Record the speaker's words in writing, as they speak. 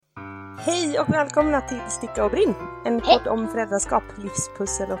Hej och välkomna till Sticka och Brinn. En podd om föräldraskap,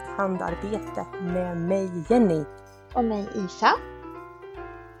 livspussel och handarbete med mig Jenny. Och mig Isa.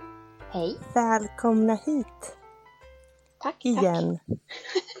 Hej. Välkomna hit. Tack. Igen.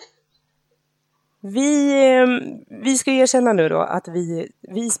 Vi ska erkänna nu då att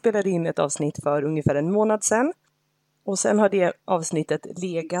vi spelade in ett avsnitt för ungefär en månad sedan. Och sen har det avsnittet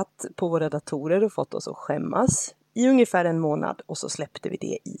legat på våra datorer och fått oss att skämmas i ungefär en månad. Och så släppte vi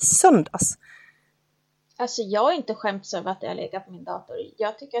det i söndags. Alltså jag har inte skämts över att jag har legat på min dator.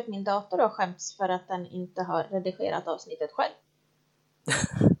 Jag tycker att min dator har skämts för att den inte har redigerat avsnittet själv.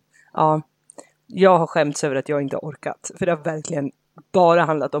 Ja, jag har skämts över att jag inte har orkat. För det har verkligen bara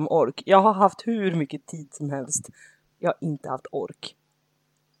handlat om ork. Jag har haft hur mycket tid som helst. Jag har inte haft ork.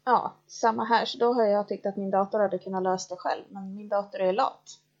 Ja, samma här. Så då har jag tyckt att min dator hade kunnat lösa det själv. Men min dator är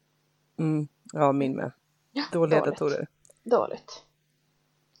lat. Ja, min med. Ja, Dåliga datorer. Dåligt.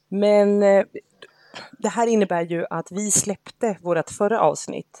 Men det här innebär ju att vi släppte vårt förra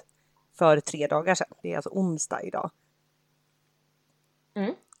avsnitt för 3 dagar sedan. Det är alltså onsdag idag.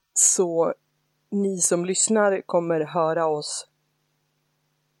 Så ni som lyssnar kommer höra oss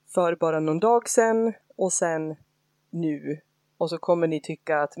för bara någon dag sedan och sen nu. Och så kommer ni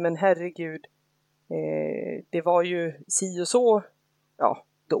tycka att men herregud, det var ju si och så, ja,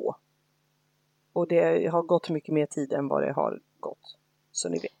 då. Och det har gått mycket mer tid än vad det har gått, så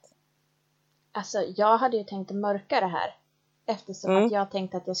ni vet. Alltså jag hade ju tänkt att mörka det här. Eftersom att jag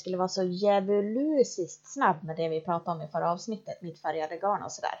tänkte att jag skulle vara så djävulusiskt snabb med det vi pratade om i förra avsnittet. Mitt färgade garn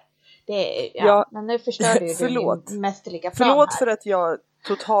och sådär. Men nu förstörde ju du min mästerliga plan. Förlåt för att jag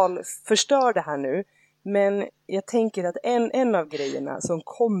total förstör det här nu. Men jag tänker att en av grejerna som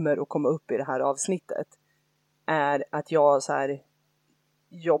kommer att komma upp i det här avsnittet är att jag så här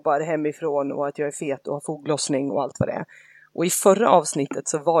jobbar hemifrån och att jag är fet och har foglossning och allt vad det är. Och i förra avsnittet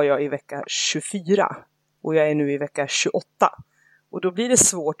så var jag i vecka 24 och jag är nu i vecka 28. Och då blir det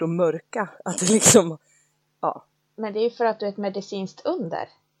svårt att mörka att det liksom, ja. Men det är ju för att du är ett medicinskt under.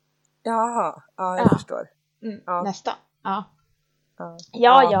 Jaha, ja, jag förstår. Ja. Nästan,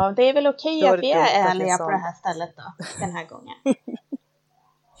 Ja, det är väl okej att vi är ärliga på det här stället då, den här gången.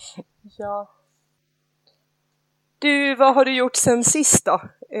 Ja. Du, vad har du gjort sen sist då?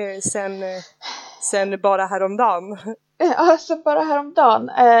 Sen bara häromdagen? Alltså bara häromdagen.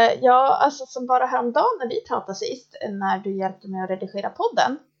 Som bara häromdagen när vi pratade sist, när du hjälpte mig att redigera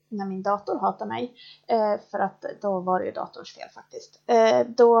podden, när min dator hatar mig, för att då var det ju datorns fel faktiskt.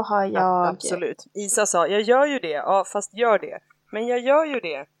 Då har jag... Ja, absolut. Isa sa, jag gör ju det, ja fast gör det. Men jag gör ju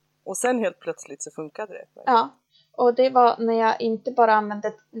det. Och sen helt plötsligt så funkade det. Ja, och det var när jag inte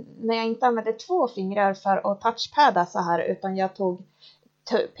använde 2 fingrar för att touchpada så här, utan jag tog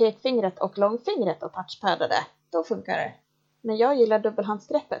pekfingret och långfingret och touchpadade. Då funkar det. Men jag gillar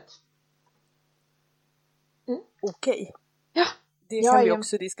dubbelhandsgreppet. Okej. Ja. Det kan vi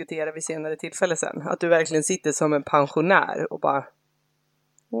också diskutera vid senare tillfälle sen. Att du verkligen sitter som en pensionär och bara...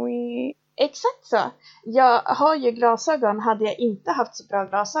 Exakt så. Jag har ju glasögon. Hade jag inte haft så bra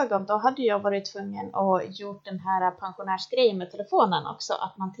glasögon, då hade jag varit tvungen att gjort den här pensionärsgrejen med telefonen också.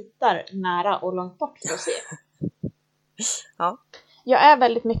 Att man tittar nära och långt bort för att se. Ja. Jag är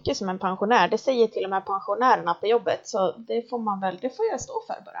väldigt mycket som en pensionär. Det säger till och med pensionärerna på jobbet. Så det får jag stå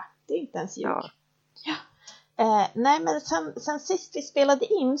för bara. Det är inte ens ljug. Ja. Nej, men sen sist vi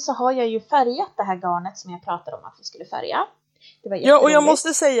spelade in så har jag ju färgat det här garnet som jag pratade om att vi skulle färga. Det var jätteroligt. Ja, och jag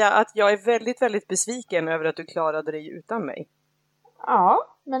måste säga att jag är väldigt, väldigt besviken över att du klarade dig utan mig.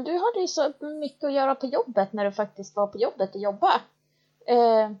 Ja, men du hade ju så mycket att göra på jobbet när du faktiskt var på jobbet och jobba.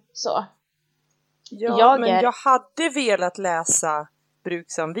 Så. Ja, jag hade velat läsa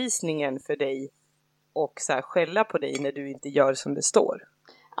bruksanvisningen för dig och så här skälla på dig när du inte gör som det står.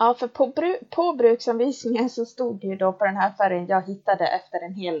 Ja, för på bruksanvisningen så stod det ju då på den här färgen jag hittade efter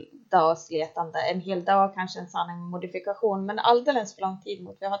en hel dags letande. En hel dag, kanske en sanning med modifikation, men alldeles för lång tid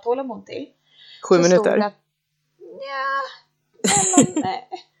mot vad jag har tålamod till. 7 minuter?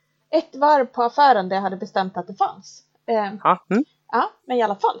 Ett varv på affären där jag hade bestämt att det fanns. Ja, men i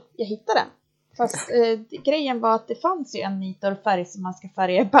alla fall, jag hittade den. Fast grejen var att det fanns ju en nitorfärg som man ska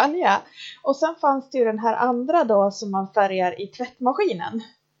färga i balja. Och sen fanns det ju den här andra då som man färgar i tvättmaskinen.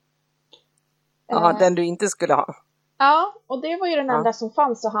 Ja, den du inte skulle ha. Ja, och det var ju den enda som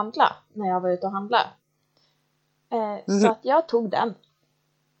fanns att handla när jag var ute och handla. Så att jag tog den.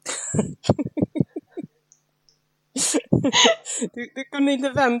 Du kunde inte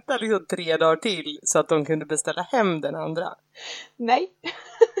vänta liksom 3 dagar till så att de kunde beställa hem den andra? Nej.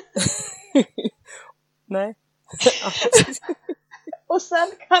 Nej. Och sen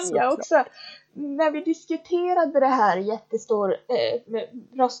kan jag också, när vi diskuterade det här jättestor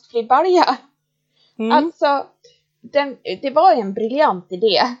rostfri balja. Alltså, det var en briljant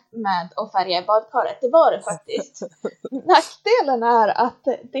idé med att färga badkaret. Det var det faktiskt. Nackdelen är att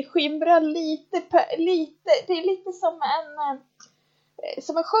det skimrar lite. Det är lite som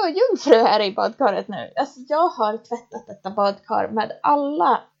en sjöjungfru här i badkaret nu. Alltså jag har tvättat detta badkar med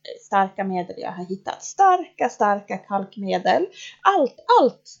alla starka medel jag har hittat. Starka kalkmedel.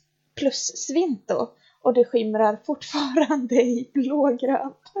 Allt plus Svinto. Och det skimrar fortfarande i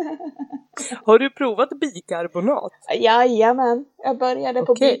blågrönt. Har du provat bikarbonat? Jajamän. Jag började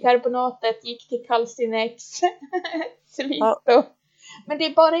på bikarbonatet, gick till Calcinex, Svinto. Men det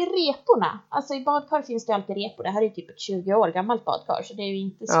är bara i reporna. Alltså i badkar finns det alltid repor. Det här är typ ett 20 år gammalt badkar. Så det är ju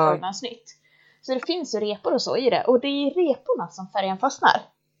inte så snitt. Så det finns ju repor och så i det. Och det är i reporna som färgen fastnar.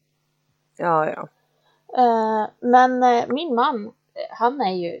 Ja. Men min man, han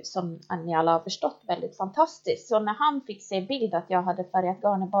är ju som ni alla har förstått väldigt fantastisk. Så när han fick se bild att jag hade färgat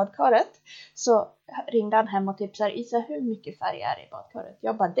garn i badkaret, så ringde han hem och typ så här: Isa, hur mycket färg är det i badkaret?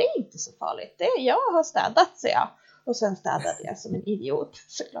 Jag bara, det är inte så farligt. Jag har städat, så jag. Och sen städade jag som en idiot,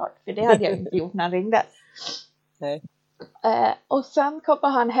 såklart. För det hade jag inte gjort när han ringde. Nej. Och sen kommer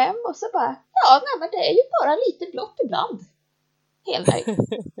han hem och så bara, men det är ju bara lite blått ibland. Helt nöjd.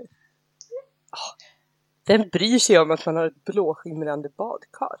 Vem bryr sig om att man har ett blåskimrande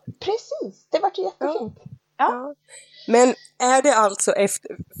badkar? Precis, det var ju jättefint. Ja. Men är det alltså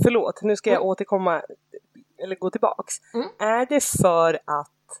förlåt, nu ska jag återkomma, eller gå tillbaks. Är det för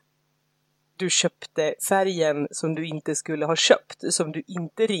att du köpte färgen som du inte skulle ha köpt, som du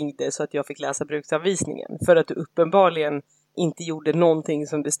inte ringde så att jag fick läsa bruksanvisningen? För att du uppenbarligen inte gjorde någonting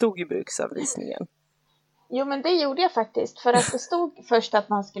som det stod i bruksanvisningen. Jo, men det gjorde jag faktiskt. För att det stod först att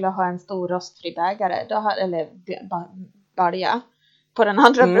man skulle ha en stor rostfri bägare. Eller balja. På den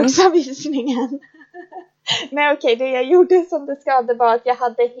andra bruksanvisningen. Nej, okej. Det jag gjorde som det ska, det var att jag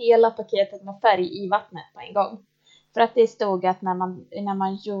hade hela paketet med färg i vattnet på en gång. För att det stod att när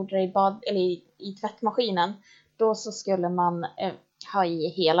man gjorde det i tvättmaskinen, då så skulle man ha i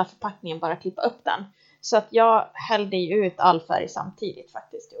hela förpackningen, bara klippa upp den. Så att jag hällde ju ut all färg samtidigt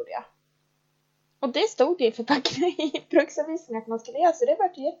faktiskt, gjorde jag. Och det stod det i förpackningen i bruksanvisningen att man skulle göra, så det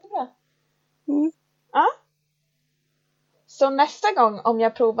var jättebra. Ja. Så nästa gång om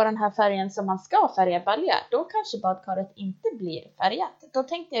jag provar den här färgen som man ska färga balja, då kanske badkaret inte blir färgat. Då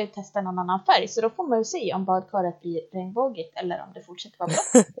tänkte jag ju testa någon annan färg, så då får man ju se om badkaret blir regnbågigt eller om det fortsätter vara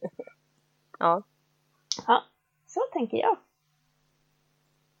blått. Ja, så tänker jag.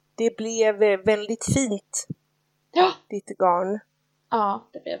 Det blev väldigt fint. Ja. Ditt garn. Ja,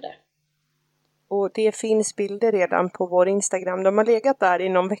 det blev det. Och det finns bilder redan på vår Instagram. De har legat där i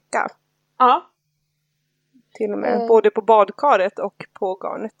någon vecka. Ja. Till och med. Både på badkaret och på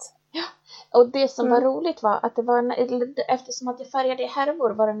garnet. Ja. Och det som var roligt var att det var eftersom att jag färgade i härvor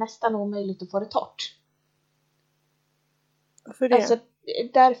var det nästan omöjligt att få det torrt. Varför det? Alltså,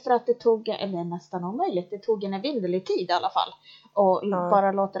 därför att det tog, eller nästan omöjligt, det tog en evinnerlig tid i alla fall. Och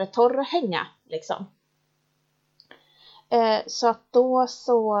bara låta det torrhänga liksom. Så att då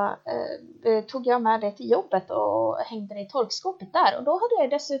tog jag med det till jobbet och hängde det i torkskåpet där. Och då hade jag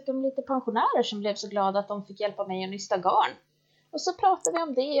dessutom lite pensionärer som blev så glada att de fick hjälpa mig att nysta garn. Och så pratade vi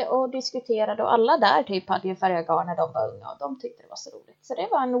om det och diskuterade, och alla där typ hade ju färgat garn när de var unga och de tyckte det var så roligt. Så det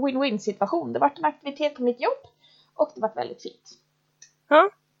var en win-win situation. Det var en aktivitet på mitt jobb och det var väldigt fint. Ja,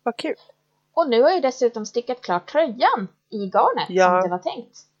 vad kul. Och nu har jag dessutom stickat klart tröjan i garnet som det var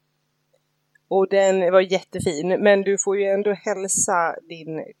tänkt. Och den var jättefin, men du får ju ändå hälsa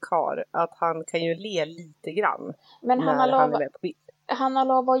din kar att han kan ju le lite grann. Men han är med på bild. Han har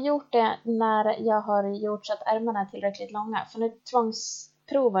lov att gjort det när jag har gjort så att ärmarna är tillräckligt långa. För nu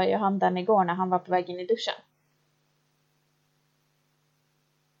tvångsprovar ju han den igår när han var på väg in i duschen.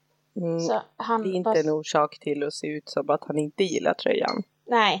 Så det är inte en orsak till att se ut som att han inte gillar tröjan.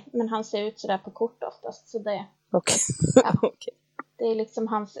 Nej, men han ser ut sådär på kort oftast. Så det... Okej. Okay. Det är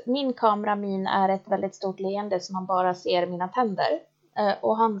liksom min kameramin är ett väldigt stort leende som man bara ser mina tänder.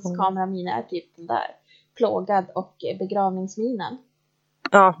 Och hans kameramin är typ den där plågad och begravningsminen.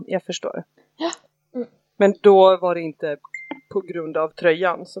 Ja, jag förstår. Ja. Men då var det inte på grund av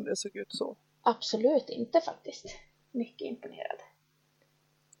tröjan som det såg ut så? Absolut inte faktiskt. Mycket imponerad.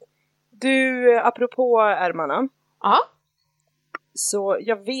 Du, apropå ärmarna. Ja. Så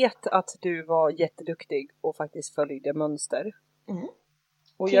jag vet att du var jätteduktig och faktiskt följde mönster.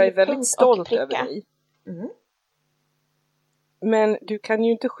 Och jag är väldigt stolt över dig. Men du kan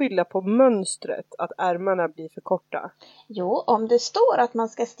ju inte skylla på mönstret att ärmarna blir för korta. Jo, om det står att man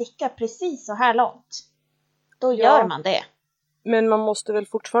ska sticka precis så här långt, då gör man det. Men man måste väl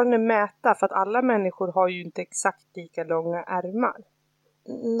fortfarande mäta, för att alla människor har ju inte exakt lika långa ärmar.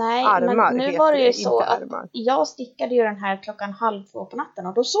 Nej, armar, men nu var det ju så att armar. Jag stickade ju den här 1:30 på natten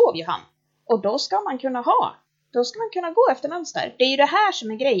och då sov ju han. Och då ska man kunna gå efter mönster. Det är ju det här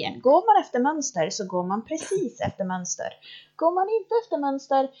som är grejen. Går man efter mönster så går man precis efter mönster. Går man inte efter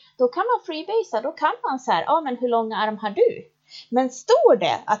mönster, då kan man freebasea. Då kan man så här, men hur lång arm har du? Men står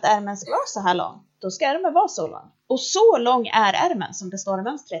det att ärmen ska vara så här lång, då ska ärmen vara så lång. Och så lång är ärmen som det står i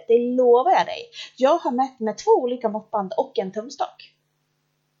mönstret, det lovar jag dig. Jag har mätt med 2 olika måttband och en tumstock.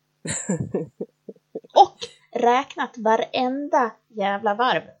 Och räknat varenda jävla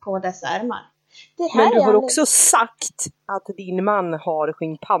varv på dessa ärmar. Men du har också sagt att din man har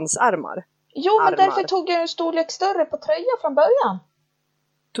schimpansarmar. Jo, men därför tog jag en storlek större på tröjan från början.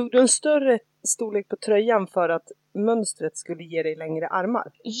 Tog du en större storlek på tröjan för att mönstret skulle ge dig längre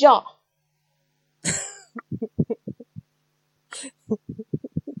armar? Ja.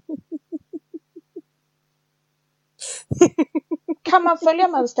 Kan man följa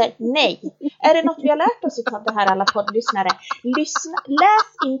mönster? Nej. Är det något vi har lärt oss av det här, alla poddlyssnare?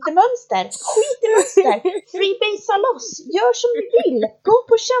 Läs inte mönster. Skit i mönster. Freebasea loss. Gör som du vill. Gå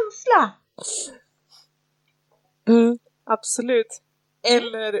på känsla. Absolut.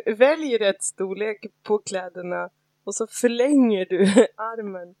 Eller välj rätt storlek på kläderna och så förlänger du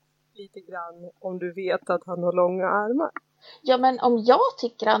armen lite grann om du vet att han har långa armar. Ja, men om jag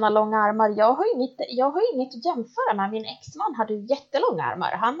tycker han har långa armar, jag har inget att jämföra med. Min exman hade ju jättelånga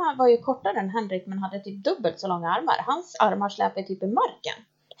armar. Han var ju kortare än Henrik men hade typ dubbelt så långa armar. Hans armar släpar typ i marken.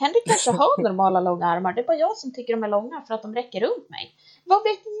 Henrik kanske har normala långa armar. Det är bara jag som tycker de är långa för att de räcker runt mig. Vad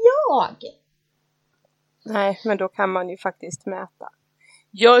vet jag? Nej, men då kan man ju faktiskt mäta.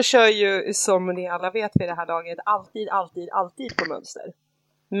 Jag kör ju, som ni alla vet vid det här laget, alltid på mönster.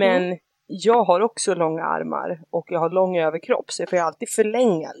 Men jag har också långa armar och jag har lång överkropp, så jag får alltid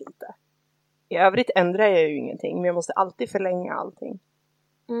förlänga lite. I övrigt ändrar jag ju ingenting, men jag måste alltid förlänga allting.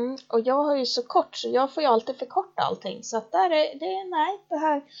 Och jag har ju så kort, så jag får ju alltid förkorta allting. Så att det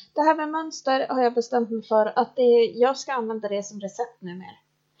här med mönster har jag bestämt mig för att jag ska använda det som recept numera.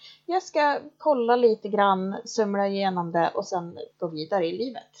 Jag ska kolla lite grann, sumla igenom det och sen gå vidare i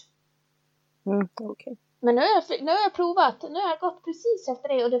livet. Okej. Men nu har jag provat. Nu har jag gått precis efter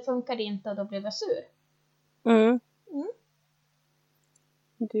det och det funkade inte och då blev jag sur.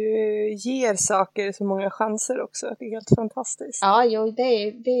 Du ger saker så många chanser också. Det är helt fantastiskt. Ja, det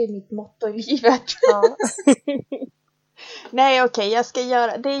är mitt motto i livet. Ja. Nej, okej, jag ska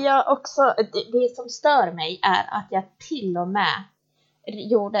göra det. Det som stör mig är att jag till och med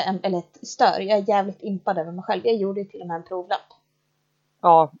gjorde jag är jävligt impad över mig själv. Jag gjorde till och med en provlapp.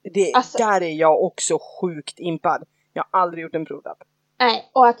 Ja, där är jag också sjukt impad. Jag har aldrig gjort en provlapp. Nej,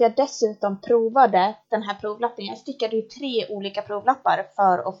 och att jag dessutom provade den här provlappen. Jag stickade ju 3 olika provlappar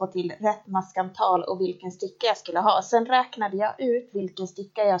för att få till rätt maskantal och vilken sticka jag skulle ha. Sen räknade jag ut vilken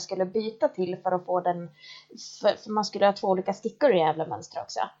sticka jag skulle byta till för att få den. För man skulle ha 2 olika stickor i jävla mönster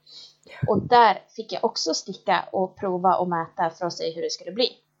också. Och där fick jag också sticka och prova och mäta för att se hur det skulle bli.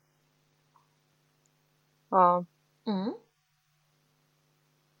 Ja.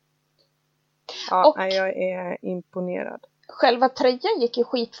 Ja, jag är imponerad. Själva tröjan gick ju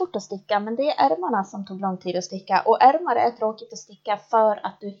skitfort att sticka, men det är ärmarna som tog lång tid att sticka. Och ärmar är tråkigt att sticka för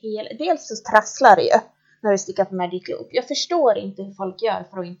att du dels så trasslar det ju när du stickar på Magic Loop. Jag förstår inte hur folk gör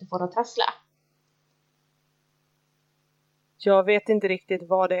för att inte få det att trassla. Jag vet inte riktigt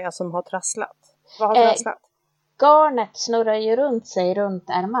vad det är som har trasslat. Vad har trasslat? Garnet snurrar ju runt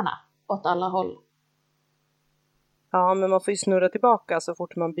ärmarna åt alla håll. Ja, men man får ju snurra tillbaka så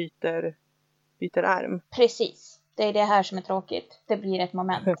fort man byter ärm. Precis. Det är det här som är tråkigt. Det blir ett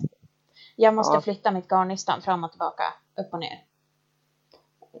moment. Jag måste flytta mitt garnistan fram och tillbaka, upp och ner.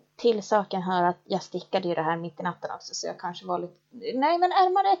 Till saken hör att jag stickade ju det här mitt i natten också, så jag kanske var lite... Nej, men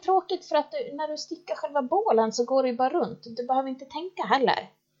ärmarna är tråkigt för att när du stickar själva bålen så går det ju bara runt. Du behöver inte tänka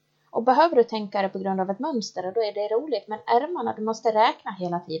heller. Och behöver du tänka det på grund av ett mönster, då är det roligt. Men ärmarna, du måste räkna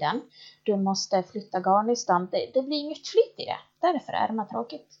hela tiden. Du måste flytta garnistan. Det blir inget flyt i det. Därför är ärmar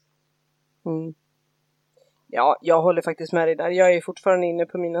tråkigt. Ja, jag håller faktiskt med dig där. Jag är fortfarande inne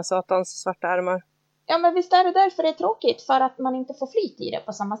på mina satans svarta ärmar. Ja, men visst är det därför det är tråkigt. För att man inte får flyt i det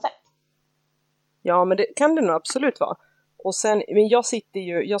på samma sätt. Ja, men det kan det nog absolut vara. Och sen, men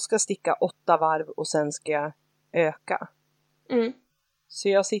jag ska sticka 8 varv och sen ska jag öka. Så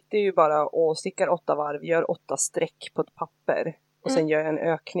jag sitter ju bara och stickar 8 varv, gör 8 streck på ett papper. Och sen gör jag en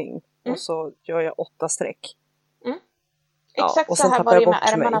ökning. Och så gör jag 8 streck. Ja, exakt och så här var det med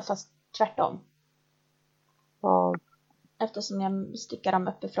ärmarna fast tvärtom. Ja. Eftersom jag stickar dem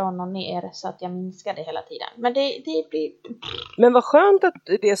uppifrån och ner så att jag minskar det hela tiden. Men det blir... Men vad skönt att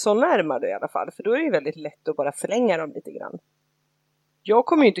det är så närmare i alla fall. För då är det ju väldigt lätt att bara förlänga dem lite grann. Jag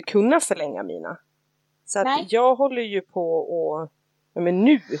kommer ju inte kunna förlänga mina. Så att jag håller ju på och... Ja, men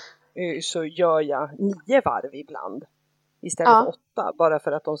nu så gör jag 9 varv ibland. Istället för 8. Bara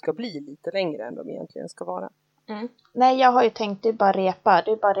för att de ska bli lite längre än de egentligen ska vara. Mm. Nej, jag har ju tänkt det är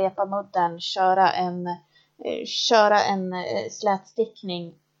bara repa mudden, köra en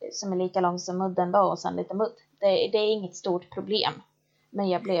slätstickning som är lika lång som mudden var och sen lite mudd. Det är inget stort problem. Men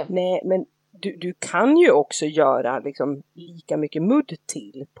jag blev... Nej, men du kan ju också göra liksom lika mycket mudd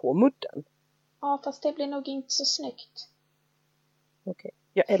till på mudden. Ja, fast det blir nog inte så snyggt. Okej.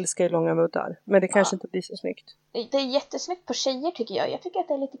 Jag älskar ju långa muddar, men det kanske inte blir så snyggt. Det är jättesnyggt på tjejer tycker jag. Jag tycker att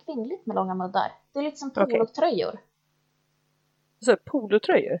det är lite kvinnligt med långa muddar. Det är lite som polotröjor. Så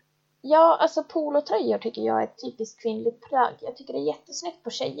polotröjor? Ja, alltså polotröjor tycker jag är ett typiskt kvinnligt plagg. Jag tycker det är jättesnyggt på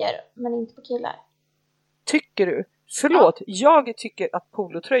tjejer, men inte på killar. Tycker du? Förlåt, jag tycker att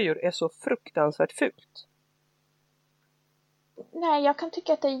polotröjor är så fruktansvärt fult. Nej, jag kan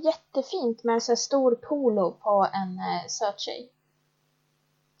tycka att det är jättefint med en så stor polo på en söt tjej.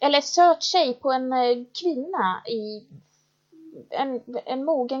 Eller söt tjej på en kvinna i en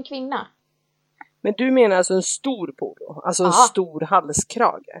mogen kvinna. Men du menar alltså en stor polo? Alltså en stor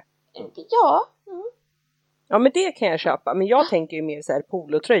halskrage? Ja. Mm. Ja, men det kan jag köpa. Men jag tänker ju mer så här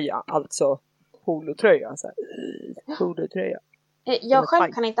polotröja. Alltså polotröja. Så här. Polotröja. Jag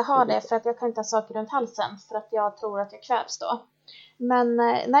själv kan inte ha det för att jag kan inte ha saker runt halsen. För att jag tror att jag kvävs då. Men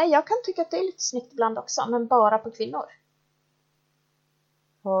nej, jag kan tycka att det är lite snyggt ibland också. Men bara på kvinnor.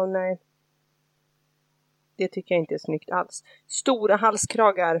 Ja, nej. Det tycker jag inte är snyggt alls. Stora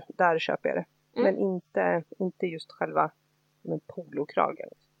halskragar, där köper jag det. Men inte just själva polokragen.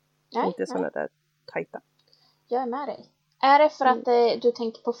 Inte sådana där tajta. Jag är med dig. Är det för att du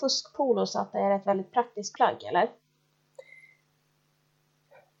tänker på fuskpolo så att det är ett väldigt praktiskt plagg, eller?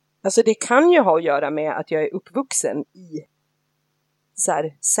 Alltså det kan ju ha att göra med att jag är uppvuxen i så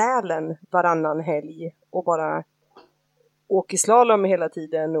här, Sälen varannan helg och bara åker slalom hela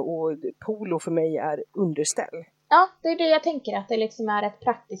tiden och polo för mig är underställ. Ja, det är det jag tänker, att det liksom är ett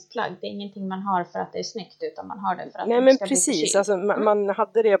praktiskt plagg. Det är ingenting man har för att det är snyggt, utan man har det för att det ska bli förkyld. Nej, men precis. Alltså, man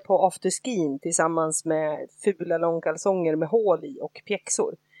hade det på afterskin tillsammans med fula långkalsonger med hål i och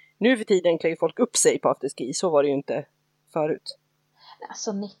pjäxor. Nu för tiden klär ju folk upp sig på afterski, så var det ju inte förut.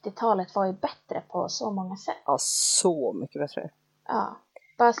 Alltså 90-talet var ju bättre på så många sätt. Ja, så mycket bättre. Ja,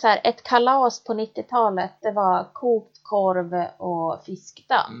 bara så här, ett kalas på 90-talet, det var kokt korv och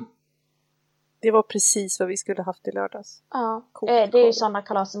fiskdamm. Det var precis vad vi skulle haft i lördags. Ja, det är ju sådana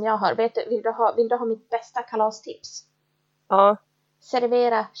kalas som jag har. Vet du, vill du ha mitt bästa kalastips? Ja.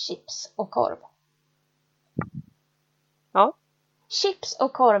 Servera chips och korv. Ja. Chips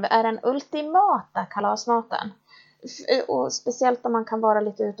och korv är den ultimata kalasmaten. Och speciellt om man kan vara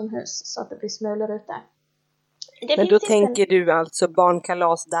lite utomhus så att det blir smulor ute. Men då tänker du alltså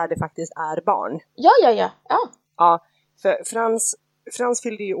barnkalas där det faktiskt är barn? Ja. Ja, för Frans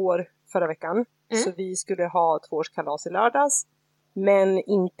fyllde ju år förra veckan. Så vi skulle ha 2-årskalas i lördags. Men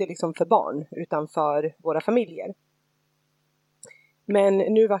inte liksom för barn utan för våra familjer. Men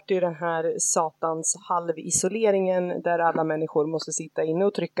nu vart det ju den här satans halvisoleringen där alla människor måste sitta inne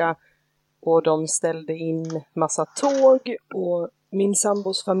och trycka. Och de ställde in massa tåg och min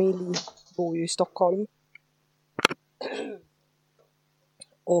sambos familj bor ju i Stockholm.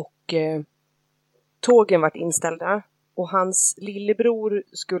 Och tågen vart inställda. Och hans lillebror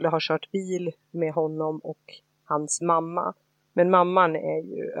skulle ha kört bil med honom och hans mamma. Men mamman är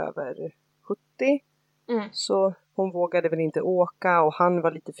ju över 70. Så hon vågade väl inte åka. Och han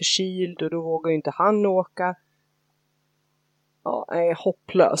var lite förkyld och då vågade ju inte han åka. Ja,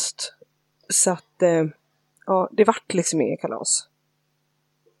 hopplöst. Så att det vart liksom inget kalas.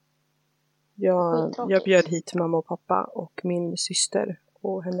 Jag bjöd hit mamma och pappa och min syster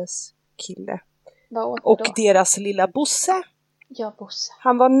och hennes kille. Och deras lilla Bosse. Ja, Bosse.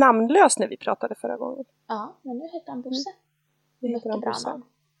 Han var namnlös när vi pratade förra gången. Ja, men nu heter han Bosse. Mycket bra namn.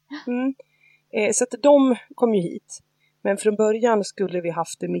 Så att de kom ju hit. Men från början skulle vi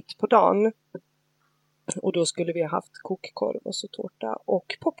haft det mitt på dagen. Och då skulle vi ha haft kokkorv och så tårta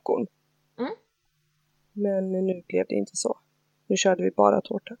och popcorn. Men nu blev det inte så. Nu körde vi bara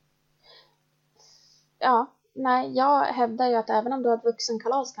tårta. Ja, nej, jag hävdar ju att även om du har ett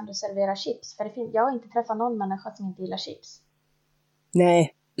vuxenkalas kan du servera chips. För jag har inte träffat någon människa som inte gillar chips.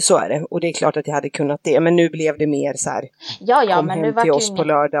 Nej, så är det. Och det är klart att jag hade kunnat det. Men nu blev det mer så här. Kom men hem till oss på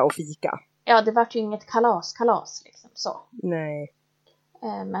lördag och fika. Ja, det var ju inget kalas liksom så. Nej.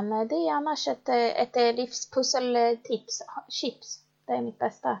 Men det är annars ett livspusseltips. Chips. Det är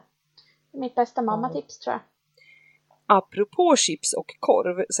mitt bästa mammatips tror jag. Apropå chips och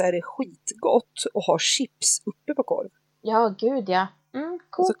korv så är det skitgott att ha chips uppe på korv. Ja, gud ja.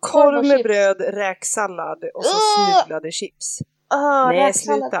 Alltså korv med bröd, räksallad och så snudlade chips. Nej,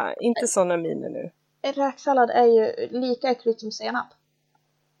 räksallad. Sluta. Inte såna miner nu. Räksallad är ju lika äckligt som senap.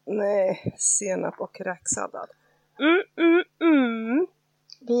 Nej, senap och räksallad.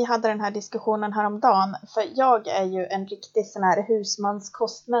 Vi hade den här diskussionen häromdagen. För jag är ju en riktig sån här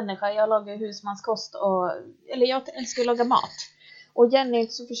husmanskostmänniska. Jag lagar husmanskost eller jag älskar att laga mat. Och Jenny är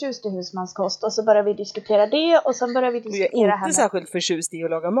inte så förtjust i husmanskost. Och så börjar vi diskutera det. Och sen börjar vi diskutera Jag är inte särskilt förtjust i att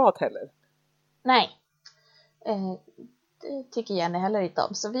laga mat heller. Nej. Det tycker Jenny heller inte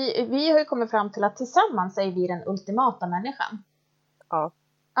om. Så vi har ju kommit fram till att tillsammans är vi den ultimata människan. Ja.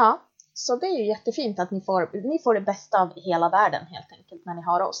 Ja. Så det är ju jättefint att ni får det bästa av hela världen helt enkelt när ni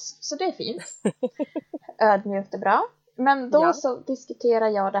har oss. Så det är fint. Ödmjukt är bra. Men då så diskuterar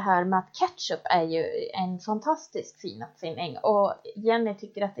jag det här med att ketchup är ju en fantastisk fin uppfinning. Och Jenny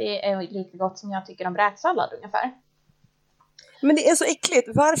tycker att det är lika gott som jag tycker om räksallad ungefär. Men det är så äckligt.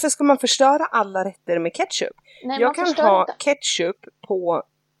 Varför ska man förstöra alla rätter med ketchup? Nej, jag kan ha ketchup på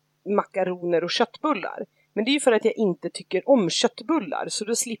makaroner och köttbullar. Men det är ju för att jag inte tycker om köttbullar. Så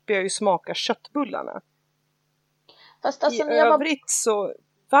då slipper jag ju smaka köttbullarna. Fast alltså, i övrigt så,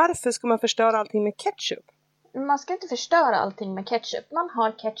 varför ska man förstöra allting med ketchup? Man ska inte förstöra allting med ketchup. Man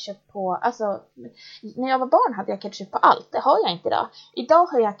har ketchup på, alltså, när jag var barn hade jag ketchup på allt. Det har jag inte idag. Idag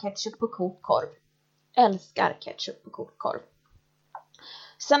har jag ketchup på kokkorv. Älskar ketchup på kokkorv.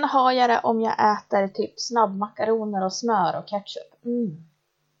 Sen har jag det om jag äter typ snabbmakaroner och smör och ketchup.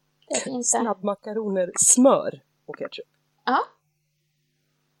 Det är fint. Snabbmakaroner, smör och ketchup. Ja.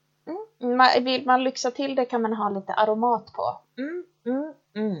 Vill man lyxa till det kan man ha lite aromat på.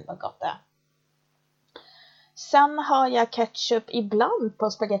 Vad gott det är. Sen har jag ketchup ibland på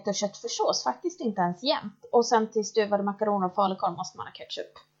spagetti och köttfärssås. Faktiskt inte ens jämt. Och sen till stuvade makaroner och falukorv måste man ha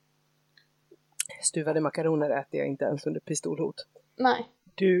ketchup. Stuvade makaroner äter jag inte ens under pistolhot. Nej.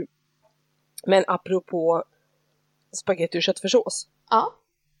 Men apropå spagetti och köttfärssås. Ja.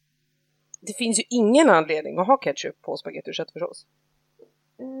 Det finns ju ingen anledning att ha ketchup på spagetti och köttfärssås.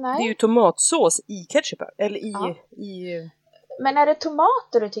 Nej. Det är ju tomatsås i ketchup. Eller i... Men är det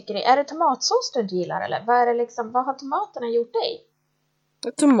tomater du tycker är det tomatsås du inte gillar eller? Vad har tomaterna gjort dig?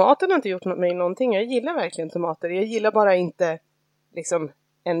 Tomaterna har inte gjort mig någonting. Jag gillar verkligen tomater. Jag gillar bara inte liksom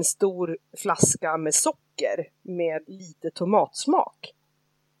en stor flaska med socker med lite tomatsmak.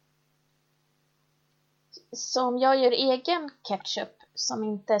 Så om jag gör egen ketchup som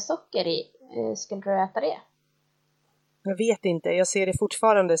inte är socker i, skulle du äta det? Jag vet inte. Jag ser det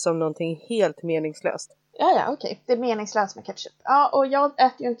fortfarande som någonting helt meningslöst. Ja, okej. Det är meningslöst med ketchup. Ja, och jag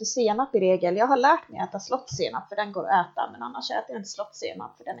äter ju inte senap i regel. Jag har lärt mig att äta slottsenap för den går att äta. Men annars äter jag inte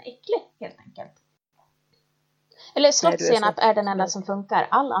slottsenap för den är äcklig helt enkelt. Eller slottsenap är den enda som funkar.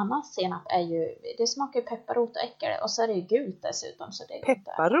 All annan senap är ju, det smakar ju pepparrot och äckel. Och så är det ju gult dessutom. Så det är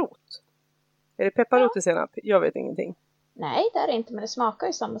pepparrot? Är det pepparrot i senap? Jag vet ingenting. Nej, det är det inte. Men det smakar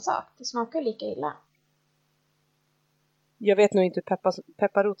ju samma sak. Det smakar ju lika illa. Jag vet nog inte hur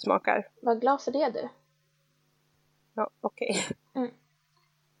pepparrot smakar. Var glad för det du. Ja, okej.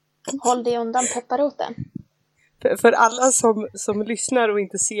 Håll dig undan pepparoten. För alla som lyssnar och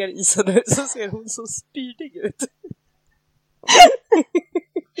inte ser Isa nu så ser hon så spydig ut.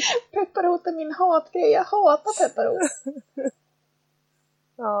 Pepparot är min hatgrej. Jag hatar pepparot.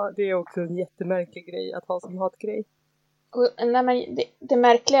 Ja, det är också en jättemärklig grej att ha som hatgrej. Och, nej, men det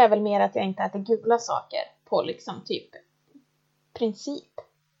märkliga är väl mer att jag inte äter gula saker på liksom typ princip.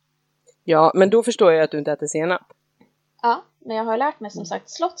 Ja, men då förstår jag att du inte äter senap. Ja, men jag har lärt mig som sagt,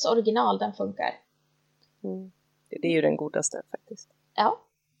 Slotts original, den funkar. Det är ju den godaste faktiskt. Ja.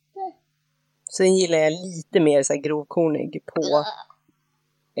 Sen gillar jag lite mer så här grovkornig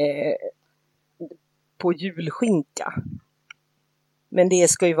på julskinka. Men det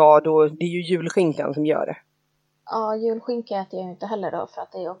ska ju vara då, det är ju julskinkan som gör det. Ja, julskinka äter jag inte heller då för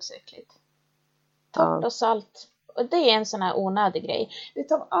att det är också äckligt. Torrt och salt. Och det är en sån här onödig grej.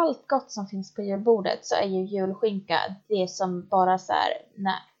 Utav allt gott som finns på julbordet så är ju julskinka det som bara så här,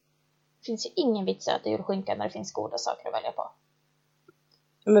 nej. Det finns ju ingen vits att äta julskinka när det finns goda saker att välja på.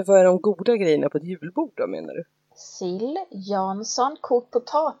 Men vad är de goda grejerna på ett julbord då, menar du? Sill, Jansson, kokt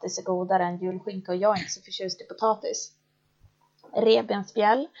potatis är godare än julskinka och jag är inte så förtjust i potatis.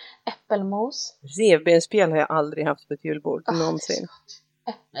 Revbensspjäll, äppelmos. Revbensspjäll har jag aldrig haft på ett julbord någonsin.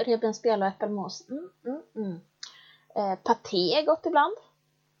 Revbensspjäll och äppelmos. Paté är gott ibland.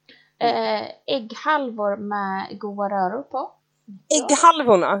 Ägghalvor med goda röror på.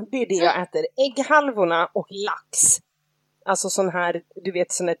 Ägghalvorna, det är det jag äter. Ägghalvorna och lax. Alltså sån här, du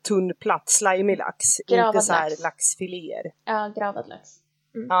vet, sån här tunn, platt, slimy lax. Gravad inte så här lax. laxfiléer. Ja, gravad lax.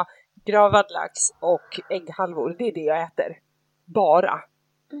 Mm. Ja, gravad lax och ägghalvor, det är det jag äter. Bara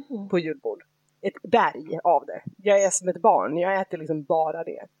på julbord. Ett berg av det. Jag är som ett barn, jag äter liksom bara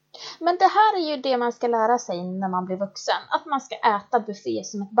det. Men det här är ju det man ska lära sig när man blir vuxen. Att man ska äta buffé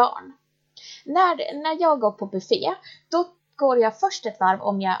som ett barn. När jag går på buffé, då går jag först ett varv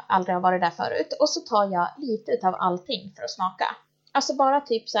om jag aldrig har varit där förut. Och så tar jag lite utav allting för att smaka. Alltså bara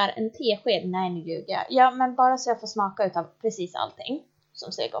typ så här en tesked, nej nu ljuger jag. Ja, men bara så jag får smaka utav precis allting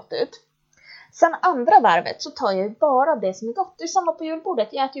som ser gott ut. Sen andra varvet så tar jag ju bara det som är gott. Det är samma på julbordet,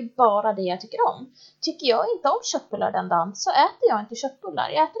 jag äter ju bara det jag tycker om. Tycker jag inte om köttbullar den dagen så äter jag inte köttbullar.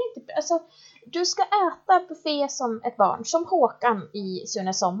 Jag äter inte, alltså, du ska äta buffé som ett barn, som Håkan i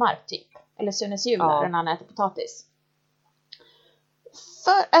Sunes sommar typ. Eller Sunes jul när han äter potatis.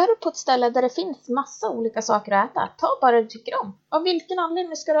 För är du på ett ställe där det finns massa olika saker att äta, ta bara det du tycker om. Av vilken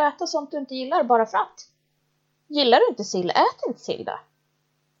anledning ska du äta sånt du inte gillar bara för att? Gillar du inte sill, ät inte sill då.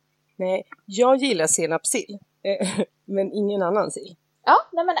 Nej, jag gillar senapssill. Men ingen annan sill. Ja,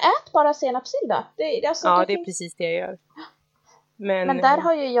 nej men ät bara senapssill då. Det är precis det jag gör. Men där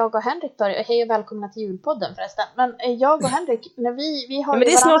har ju jag och Henrik börjat. Hej och välkomna till julpodden förresten. Men jag och Henrik, när vi har men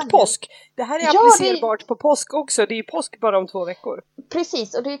det är snart påsk. Det här är applicerbart på påsk också. Det är ju påsk bara om 2 veckor.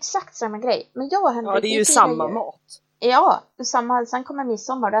 Precis, och det är exakt samma grej. Men jag och Henrik... Ja, det är ju samma mat. Ja, sen kommer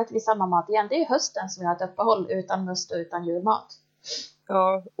midsommar, då äter vi samma mat igen. Det är ju hösten som vi har ett uppehåll utan must och utan julmat.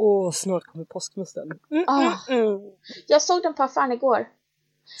 Ja, snart kommer påskmusten. Jag såg den på affären igår.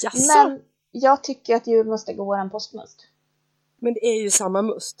 Jaså? Men jag tycker att julmust är godare än påskmust. Men det är ju samma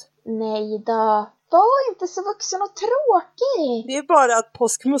must. Nej då. Var inte så vuxen och tråkig. Det är bara att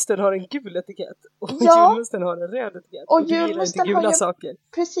påskmusten har en gul etikett. Och julmusten har en röd etikett. Och du gillar inte gula saker.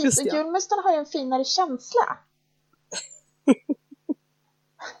 Precis, och julmusten har ju en finare känsla.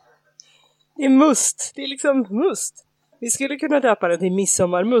 Det är must. Det är liksom must. Vi skulle kunna döpa den till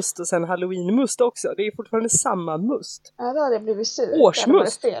midsommarmust och sen halloweenmust också. Det är fortfarande samma must. Ja, då hade jag blivit sur.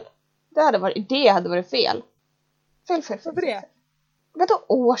 Årsmust. Det hade varit fel. Fel. Varför det? Vadå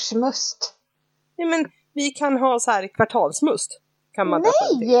årsmust? Nej, men vi kan ha så här kvartalsmust. Kan man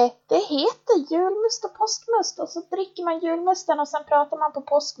Nej, det heter julmust och påskmust. Och så dricker man julmusten och sen pratar man på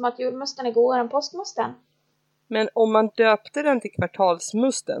påsk om att julmusten är godare än påskmusten. Men om man döpte den till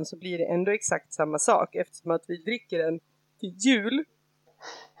kvartalsmusten så blir det ändå exakt samma sak. Eftersom att vi dricker den till jul.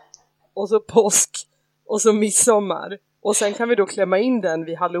 Och så påsk. Och så midsommar. Och sen kan vi då klämma in den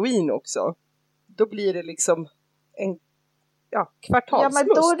vid halloween också. Då blir det liksom en kvartalsmust. Ja, men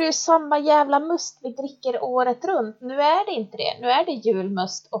då är det ju samma jävla must vi dricker året runt. Nu är det inte det. Nu är det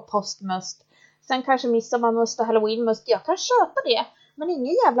julmust och påskmust. Sen kanske midsommarmust och halloweenmust. Jag kan köpa det. Men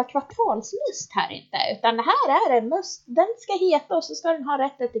ingen jävla kvartalsmust här inte. Utan här är det must. Den ska heta och så ska den ha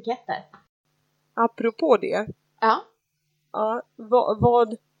rätt etiketter. Apropå det. Ja. Ja,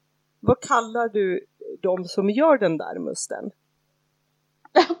 vad kallar du de som gör den där musten?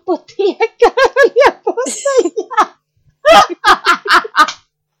 Apotekare höll jag på att säga.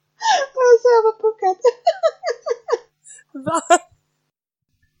 Alltså jag var puckad. Va?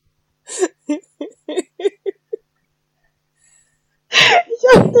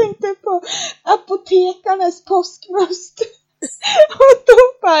 Jag tänkte på apotekarnas påskmust.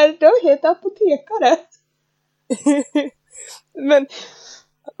 Och då heter apotekare. Men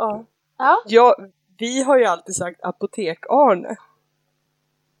ja, vi har ju alltid sagt apotek-Arne.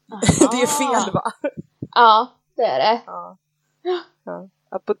 Det är fel, va? Ja, det är det. Ja.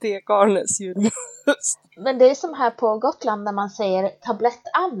 Apotek-Arnes julmust. Men det är som här på Gotland när man säger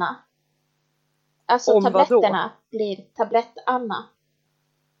tablett-Anna. Alltså om tabletterna blir tablett-Anna.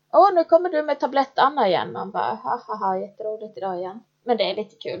 Nu kommer du med tablett-Anna igen. Man bara, haha, jätteroligt idag igen. Men det är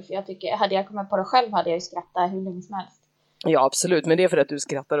lite kul, för jag tycker, hade jag kommit på det själv hade jag ju skrattat hur länge som helst. Ja, absolut, men det är för att du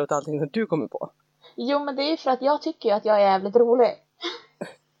skrattar åt allting som du kommer på. Jo, men det är för att jag tycker att jag är jävligt rolig.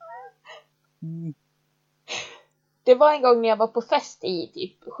 Det var en gång när jag var på fest i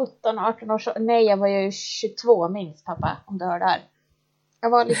typ 17-18 år. Nej, jag var ju 22 minst, pappa, om du hör det här. Jag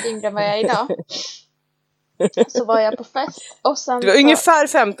var lite yngre än vad jag är idag. Så var jag på fest. Och sen det var ungefär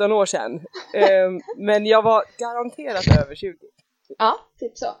 15 år sedan. Men jag var garanterat över 20. Ja,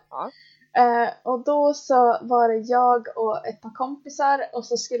 typ så. Ja. Och då så var det jag och ett par kompisar. Och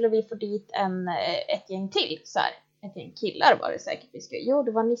så skulle vi få dit ett gäng till. Så här. Ett gäng killar var det säkert.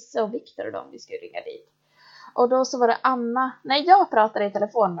 Det var Nisse och Viktor och de vi skulle ringa dit. Och då så var det Anna. Nej, jag pratade i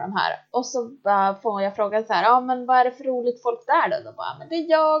telefon med de här. Och så får jag fråga så här. Ja, men vad är det för roligt folk där då? Då bara, men det är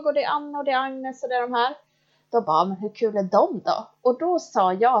jag och det är Anna och det är Agnes och det är de här. Då bara, men hur kul är de då? Och då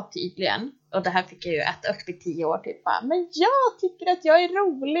sa jag tydligen, och det här fick jag ju äta upp i 10 år typ, bara, men jag tycker att jag är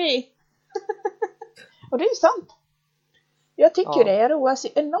rolig. Och det är ju sant. Jag tycker det, jag roar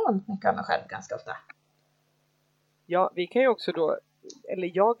sig enormt mycket av mig själv ganska ofta. Ja, vi kan ju också då,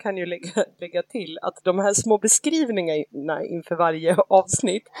 eller jag kan ju lägga till att de här små beskrivningarna inför varje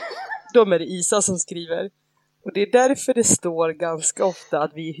avsnitt, de är det Isa som skriver. Och det är därför det står ganska ofta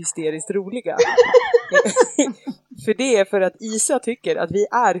att vi är hysteriskt roliga. För det är för att Isa tycker att vi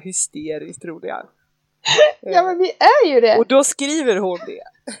är hysteriskt roliga. Ja, men vi är ju det. Och då skriver hon det.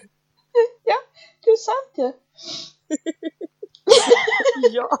 Ja, det är sant ju.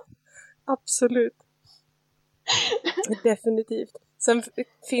 Ja, absolut. Definitivt. Sen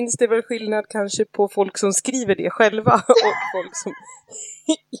finns det väl skillnad kanske på folk som skriver det själva och folk som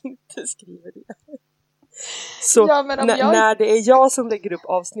inte skriver det. Så ja, men när det är jag som lägger upp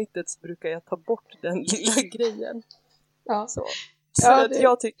avsnittet så brukar jag ta bort den lilla grejen. Ja. Så att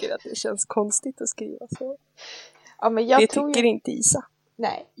jag tycker att det känns konstigt att skriva så. Ja, men det tycker inte Isa.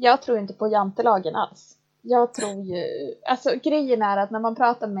 Nej, jag tror inte på jantelagen alls. Jag tror ju, alltså grejen är att när man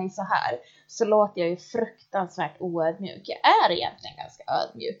pratar med mig så här så låter jag ju fruktansvärt oödmjuk. Jag är egentligen ganska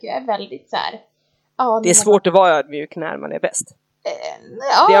ödmjuk. Jag är väldigt så här. Ja, det är svårt att vara ödmjuk när man är bäst.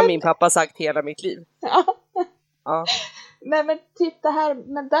 Det har min pappa sagt hela mitt liv. Ja. Nej, men typ det här,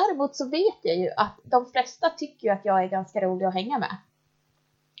 men däremot så vet jag ju att de flesta tycker ju att jag är ganska rolig att hänga med.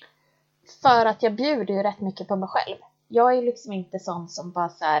 För att jag bjuder ju rätt mycket på mig själv. Jag är liksom inte sån som bara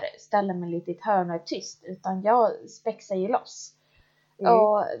så här ställer mig lite i ett hörn och är tyst, utan jag spexar ju loss.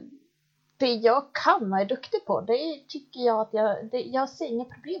 Och det jag kan och är duktig på, det tycker jag att jag ser inga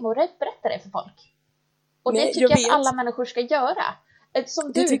problem att berätta det för folk. Och det tycker jag att alla människor ska göra.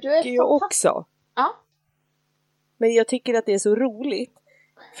 Som det tycker jag också. Ja. Men jag tycker att det är så roligt.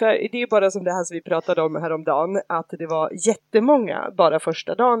 För det är bara som det här som vi pratade om häromdagen. Att det var jättemånga bara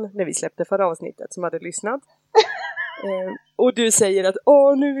första dagen när vi släppte förra avsnittet som hade lyssnat. Och du säger att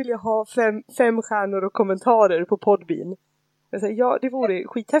nu vill jag ha 5 stjärnor och kommentarer på Podbean. Jag säger, ja, det vore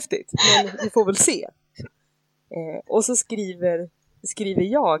skithäftigt. Men vi får väl se. Och så skriver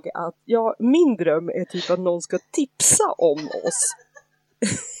jag att min dröm är typ att någon ska tipsa om oss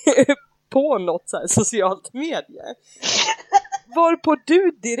på något så här socialt medie. Varpå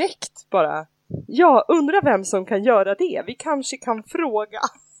du direkt bara, jag undrar vem som kan göra det. Vi kanske kan fråga.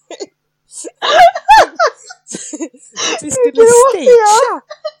 Vi skulle stagea.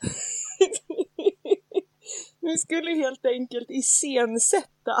 Vi skulle helt enkelt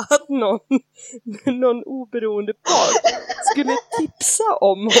iscensätta att någon oberoende part skulle tipsa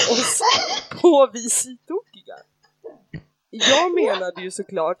om oss på Visitokiga. Jag menade ju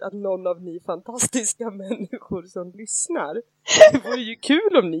såklart att någon av ni fantastiska människor som lyssnar, det vore ju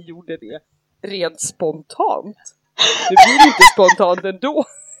kul om ni gjorde det rent spontant. Det blir inte spontant ändå.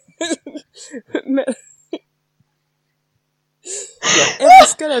 Men jag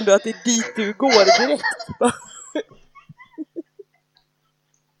älskar ändå att det är dit du går direkt.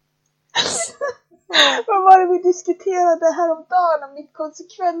 Vad var det vi diskuterade häromdagen om mitt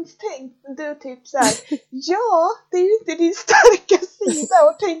konsekvenstänk? Du typ så här, ja, det är ju inte din starka sida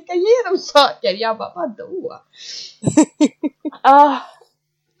att tänka igenom saker. Jag bara, vadå?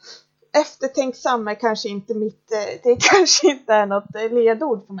 Eftertänksam är kanske inte det kanske inte är något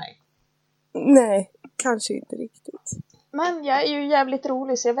ledord för mig. Nej, kanske inte riktigt. Men jag är ju jävligt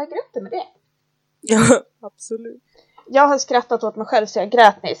rolig så jag väger upp det med det. Ja, absolut. Jag har skrattat åt mig själv så jag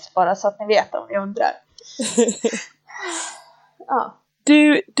grät nyss, bara så att ni vet om ni undrar. Ja.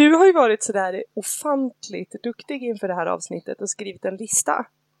 Du har ju varit sådär ofantligt duktig inför det här avsnittet och skrivit en lista.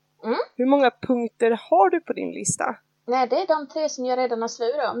 Hur många punkter har du på din lista? Nej, det är de 3 som jag redan har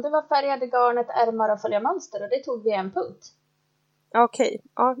svurit om. Det var färgade garnet, ärmar och följa mönster, och det tog vi 1 punkt. Okej,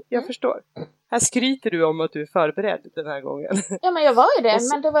 ja, jag förstår. Här skryter du om att du är förberedd den här gången. Ja, men jag var ju det.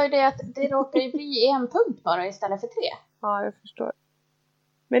 Men det var ju det att det råkade ju bli 1 punkt bara istället för 3. Ja, jag förstår.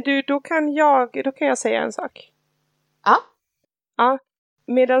 Men du, då kan jag säga en sak. Ja. Ja,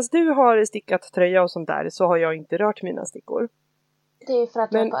 medan du har stickat tröja och sånt där så har jag inte rört mina stickor. Det är för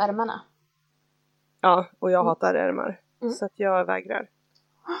att jag är på ärmarna. Ja, och jag hatar ärmar. Så att jag vägrar.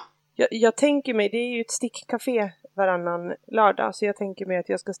 Jag tänker mig, det är ju ett stickcafé varannan lördag. Så jag tänker mig att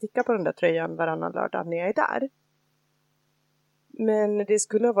jag ska sticka på den där tröjan varannan lördag när jag är där. Men det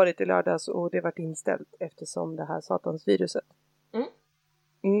skulle ha varit i lördags och det varit inställt eftersom det här satansviruset.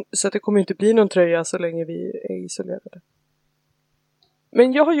 Så att det kommer inte bli någon tröja så länge vi är isolerade.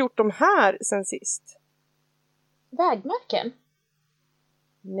 Men jag har gjort de här sen sist. Vägmärken?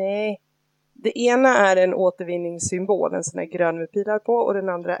 Nej. Det ena är en återvinningssymbol, en sån här grön med pilar på. Och den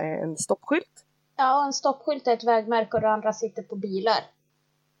andra är en stoppskylt. Ja, en stoppskylt är ett vägmärke och det andra sitter på bilar.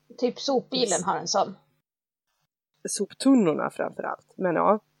 Typ sopbilen har en sån. Soptunnorna framförallt, men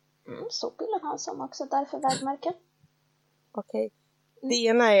ja. Sopbilen har en sån också, därför vägmärken. Okej. Det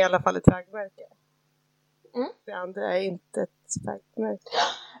ena är i alla fall ett vägmärke. Det andra är inte ett vägmärke.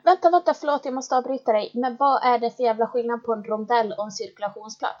 Vänta, förlåt, jag måste avbryta dig. Men vad är det för jävla skillnad på en rondell och en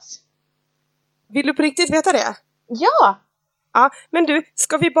cirkulationsplats? Vill du på riktigt veta det? Ja! Ja, men du,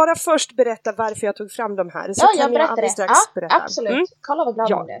 ska vi bara först berätta varför jag tog fram de här? Så ja, kan jag berättar det. Strax berätta. Absolut. Kolla vad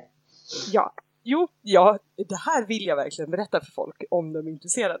glad hon blev. Ja, ja, det här vill jag verkligen berätta för folk om de är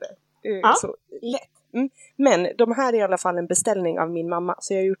intresserade. Så lätt. Men de här är i alla fall en beställning av min mamma.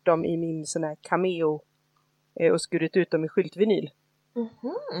 Så jag har gjort dem i min sån här cameo och skurit ut dem i skyltvinyl.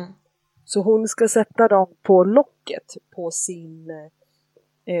 Så hon ska sätta dem på locket på sin...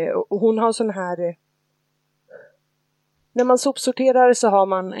 och hon har sån här... När man sopsorterar så har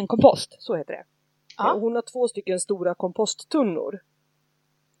man en kompost, så heter det. Ja. Hon har 2 stycken stora komposttunnor.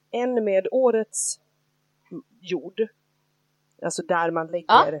 En med årets jord. Alltså där man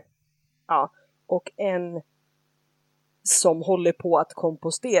lägger... Ja. Och en som håller på att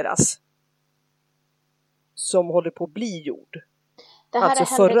komposteras. Som håller på att bli jord. Det här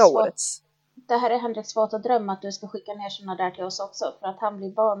alltså är förra årets. Det här är Henriks våta dröm att du ska skicka ner såna där till oss också. För att han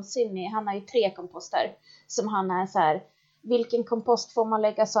blir vansinnig. Han har ju 3 komposter. Som han är så här... Vilken kompost får man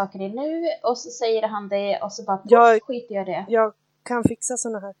lägga saker i nu? Och så säger han det. Och så bara skiter jag det. Jag kan fixa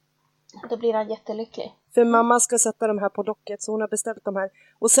såna här. Då blir han jättelycklig. För mamma ska sätta de här på locket. Så hon har beställt de här.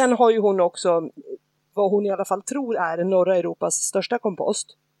 Och sen har ju hon också... Vad hon i alla fall tror är norra Europas största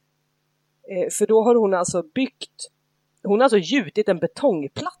kompost. För då har hon alltså byggt... Hon har alltså gjutit en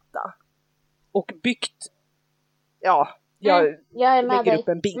betongplatta. Och byggt... Ja, jag lägger upp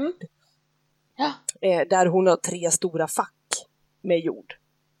en bild. Ja. Där hon har 3 stora fack med jord.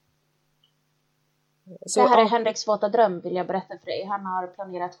 Så, det här är Henriks våta dröm, vill jag berätta för dig. Han har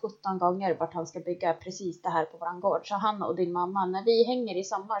planerat 17 gånger vart han ska bygga precis det här på våran gård. Så han och din mamma, när vi hänger i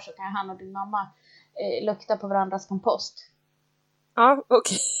sommar så kan han och din mamma lukta på varandras kompost. Ja,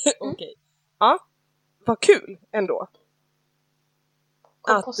 okej. Ja, vad kul ändå.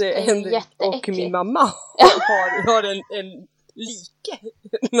 Kompost att Henrik och min mamma har en like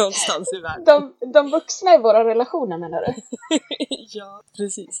någonstans i världen. De vuxna i våra relationer, menar du? Ja,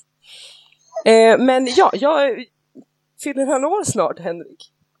 precis. Men ja, jag fyller han år snart,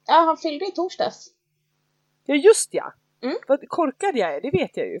 Henrik. Ja, han fyllde i torsdags. Ja, just ja. Vad korkad jag är, det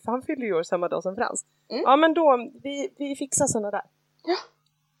vet jag ju. För han fyller ju år samma dag som Frans. Ja, men då, vi fixar såna där. Ja.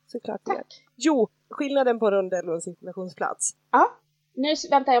 Såklart. Tack. Jo, skillnaden på rondell och en cirkulationsplats. Ja. Nu,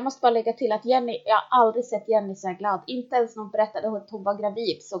 vänta, jag måste bara lägga till att Jenny, jag har aldrig sett Jenny så här glad. Inte ens när hon berättade att hon var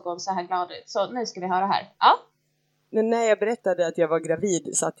gravid såg hon så här glad ut. Så nu ska vi höra här. Ja. Men när jag berättade att jag var gravid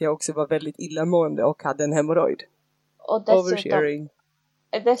så att jag också var väldigt illamående och hade en hemorrojd. Och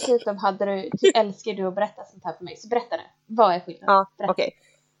dessutom älskar du att berätta sånt här för mig. Så berätta det. Vad är skillnaden? Ja, okej.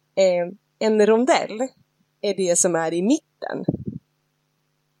 En rondell är det som är i mitten.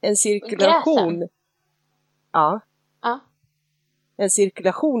 En cirkulation. Gräsen. Ja. Ja. En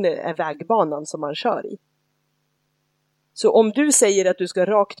cirkulation är vägbanan som man kör i. Så om du säger att du ska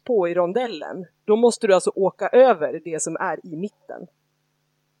rakt på i rondellen, då måste du alltså åka över det som är i mitten.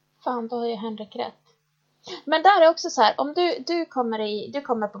 Fan, då har ju Henrik rätt. Men där är också så här, om du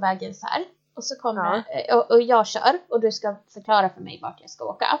kommer på vägen så här, och så kommer och jag kör, och du ska förklara för mig vart jag ska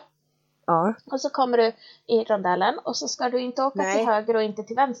åka. Ja. Och så kommer du i rondellen, och så ska du inte åka till höger och inte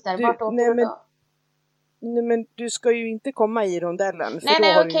till vänster. Vart åker du då? Nej, men du ska ju inte komma i rondellen.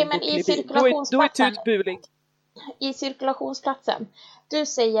 Nej, men i cirkulationsplatsen. Då är tutbulig. I cirkulationsplatsen. Du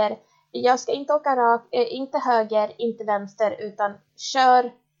säger, jag ska inte åka inte höger, inte vänster, utan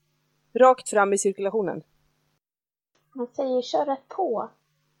kör... Rakt fram i cirkulationen. Man säger kör rätt på.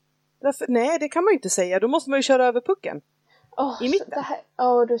 Varför? Nej, det kan man ju inte säga. Då måste man ju köra över pucken. I mitten.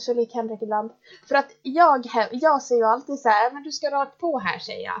 Du är så lik Henrik ibland. För att jag säger ju alltid så här, men du ska rakt på här,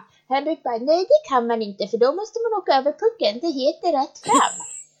 säger jag. Henrik bara, nej det kan man inte, för då måste man åka över pucken. Det heter rätt fram.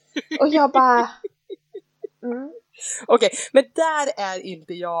 Och jag bara... Okej, men där är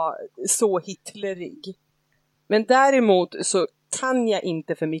inte jag så hitlerig. Men däremot så kan jag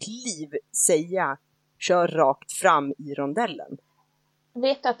inte för mitt liv säga kör rakt fram i rondellen.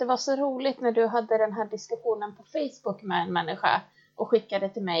 Vet du att det var så roligt när du hade den här diskussionen på Facebook med en människa och skickade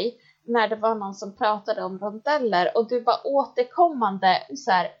till mig, när det var någon som pratade om rondeller och du var återkommande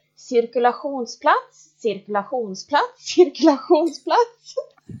så här, cirkulationsplats.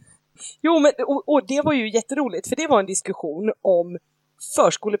 Jo, men och det var ju jätteroligt, för det var en diskussion om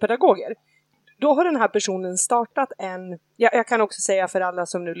förskolepedagoger. Då har den här personen startat jag kan också säga för alla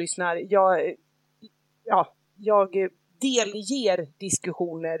som nu lyssnar, jag jag delger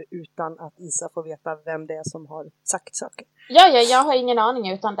diskussioner utan att Isa får veta vem det är som har sagt saker. Ja, jag har ingen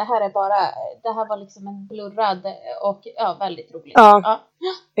aning, utan det här var liksom en blurrad och väldigt roligt. Ja.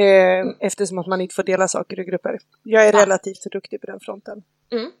 Eftersom att man inte får dela saker i grupper. Jag är relativt duktig på den fronten.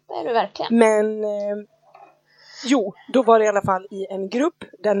 Det är du verkligen. Men då var det i alla fall i en grupp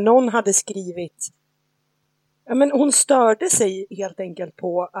där någon hade skrivit, men hon störde sig helt enkelt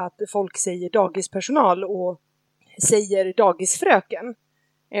på att folk säger dagispersonal och säger dagisfröken.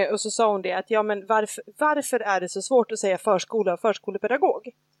 Och så sa hon det att men varför är det så svårt att säga förskola och förskolepedagog?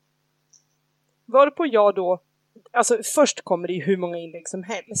 Varpå jag då, alltså först kommer det ju hur många inlägg som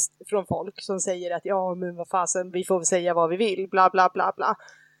helst från folk som säger att men vad fasen, vi får säga vad vi vill, bla bla bla bla.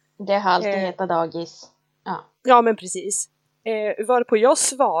 Det har alltid hetat dagis. Ja, men precis. Varpå jag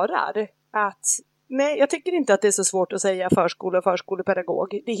svarar att nej, jag tycker inte att det är så svårt att säga förskola och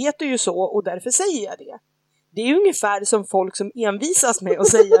förskolepedagog. Det heter ju så och därför säger jag det. Det är ungefär som folk som envisas med att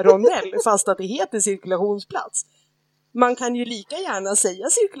säga rondell fast att det heter cirkulationsplats. Man kan ju lika gärna säga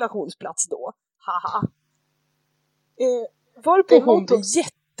cirkulationsplats då. Haha. Varpå hon blir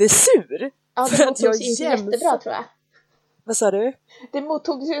jättesur. Ja, det mottogs inte jättebra, tror jag. Vad sa du? Det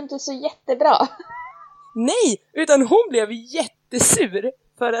mottogs ju inte så jättebra. Nej, utan hon blev jättesur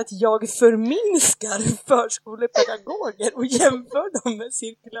för att jag förminskar förskolepedagoger och jämför dem med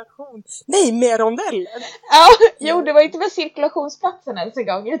cirkulation. Nej, med rondellen. Ja, det var inte med cirkulationsplatsen ens en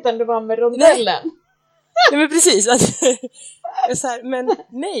gång, utan det var med rondellen. Nej, men precis. Men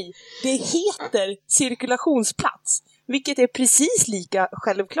nej, det heter cirkulationsplats. Vilket är precis lika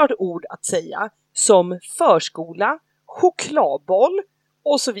självklart ord att säga som förskola, chokladboll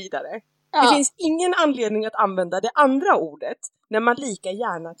och så vidare. Ja. Det finns ingen anledning att använda det andra ordet när man lika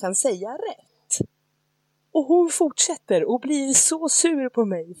gärna kan säga rätt. Och hon fortsätter och blir så sur på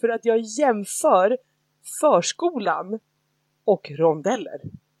mig för att jag jämför förskolan och rondeller.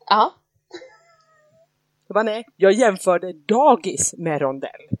 Ja. Nej, jag jämförde dagis med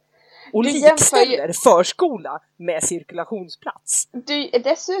rondell. Och likställer förskola med cirkulationsplats.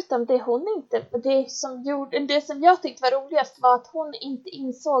 Dessutom, det som jag tyckte var roligast var att hon inte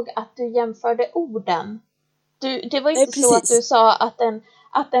insåg att du jämförde orden. Det var inte så att du sa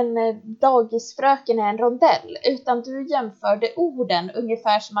att en dagisfröken är en rondell, utan du jämförde orden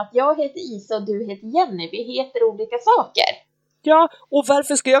ungefär som att jag heter Isa och du heter Jenny. Vi heter olika saker. Ja, och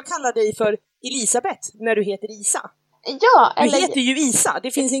varför ska jag kalla dig för Elisabeth när du heter Isa? Ja, du heter ju Isa.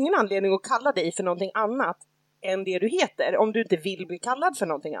 Det finns ingen anledning att kalla dig för någonting annat än det du heter, om du inte vill bli kallad för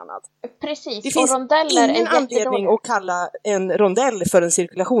någonting annat. Precis. Det finns ingen anledning att kalla en rondell för en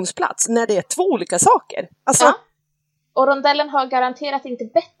cirkulationsplats när det är två olika saker. Alltså... Ja. Och rondellen har garanterat inte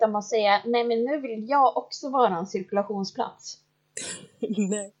bett om att säga nej, men nu vill jag också vara en cirkulationsplats.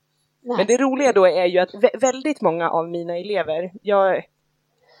 Nej. Men det roliga då är ju att väldigt många av mina elever,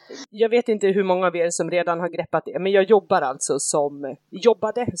 jag vet inte hur många av er som redan har greppat det, men jag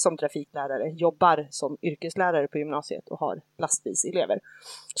jobbade som trafiklärare, jobbar som yrkeslärare på gymnasiet och har lastbilselever.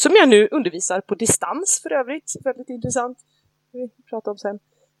 Som jag nu undervisar på distans för övrigt, väldigt intressant. Vi pratar om sen.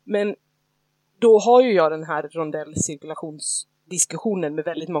 Men då har ju jag den här rondellcirkulationsdiskussionen med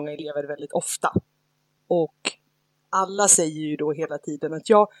väldigt många elever väldigt ofta. Och alla säger ju då hela tiden att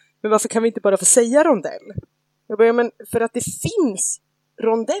men varför kan vi inte bara få säga rondell? Jag börjar, men för att det finns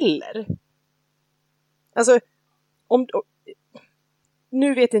rondeller. Alltså,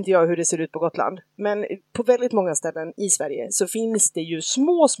 nu vet inte jag hur det ser ut på Gotland, men på väldigt många ställen i Sverige så finns det ju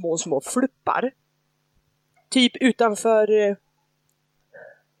små fluppar. Typ utanför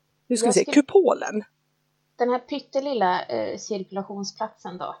kupolen. Den här pyttelilla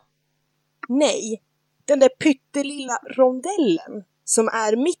cirkulationsplatsen då? Nej. Den där pyttelilla rondellen som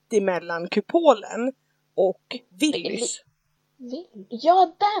är mitt emellan kupolen och Willys.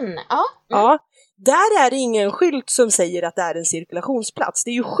 Ja, den! Ja. Ja, där är det ingen skylt som säger att det är en cirkulationsplats.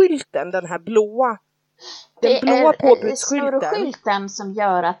 Det är ju skylten, den här blåa. Den blåa påbudsskylten. Det är snurrskylten som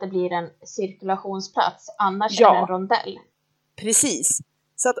gör att det blir en cirkulationsplats. Annars är det en rondell. Precis.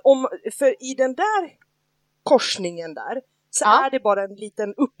 Så att för i den där korsningen där så är det bara en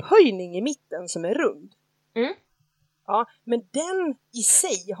liten upphöjning i mitten som är rund. Mm. Ja, men den i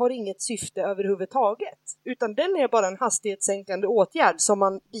sig har inget syfte överhuvudtaget. Utan den är bara en hastighetssänkande åtgärd som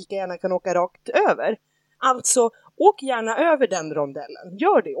man lika gärna kan åka rakt över. Alltså, åk gärna över den rondellen.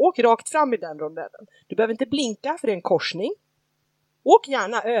 Gör det, åk rakt fram i den rondellen. Du behöver inte blinka för det är en korsning. Åk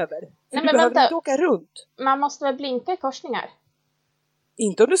gärna över. För du behöver inte åka runt. Man måste väl blinka i korsningar?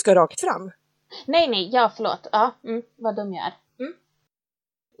 Inte om du ska rakt fram. Nej, ja, förlåt. Ja, vad dum jag är.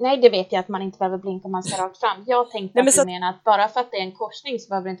 Nej, det vet jag att man inte behöver blinka om man ska rakt fram. Jag tänkte att du menar att bara för att det är en korsning så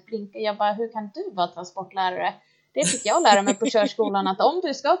behöver du inte blinka. Jag bara, hur kan du vara transportlärare? Det fick jag lära mig på körskolan, att om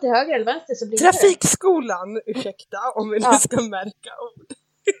du ska till höger eller vänster så blinkar Trafikskolan, ursäkta om vi nu ska märka ord.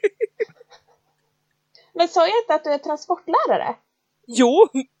 Men sa jag inte att du är transportlärare? Jo,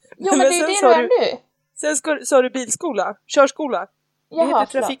 men det är det du är nu. Sen sa du bilskola, körskola. Det heter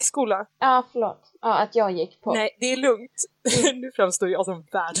trafikskola. Ja, förlåt. Ja, att jag gick på. Nej, det är lugnt. Nu framstår jag som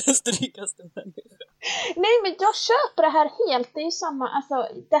världens drygaste människa. Nej, men jag köper det här helt. Det är ju samma, alltså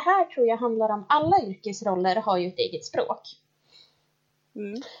det här tror jag handlar om, alla yrkesroller har ju ett eget språk.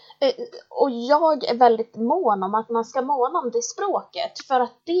 Och jag är väldigt mån om att man ska måna om det språket. För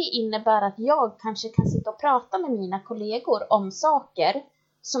att det innebär att jag kanske kan sitta och prata med mina kollegor om saker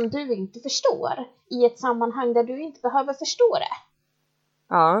som du inte förstår. I ett sammanhang där du inte behöver förstå det.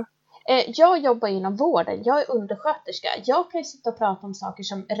 Ja. Jag jobbar inom vården, jag är undersköterska. Jag kan ju sitta och prata om saker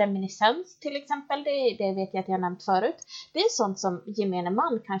som reminiscens till exempel. Det vet jag att jag nämnt förut. Det är sånt som gemene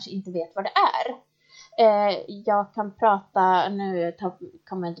man kanske inte vet vad det är. Jag kan prata, nu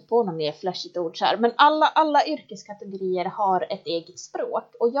kommer jag inte på något mer flashigt ord så här, men alla yrkeskategorier har ett eget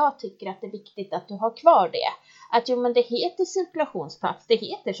språk. Och jag tycker att det är viktigt att du har kvar det. Att jo, men det heter cirkulationsplats, det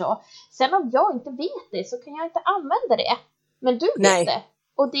heter så. Sen om jag inte vet det så kan jag inte använda det. Men du vet det.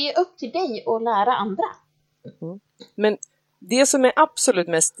 Och det är upp till dig att lära andra. Men det som är absolut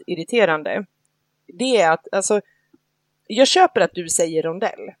mest irriterande, det är att alltså, jag köper att du säger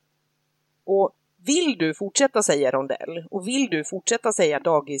rondell. Och vill du fortsätta säga rondell och vill du fortsätta säga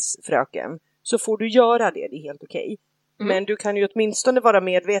dagisfröken, så får du göra det, det är helt okej. Men du kan ju åtminstone vara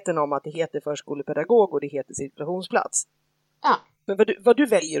medveten om att det heter förskolepedagog och det heter cirkulationsplats. Ja. Men vad du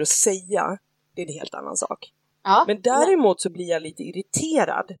väljer att säga, det är en helt annan sak. Ja, men däremot så blir jag lite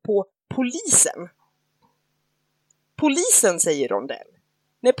irriterad på polisen. Polisen säger rondell.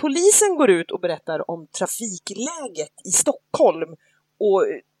 När polisen går ut och berättar om trafikläget i Stockholm och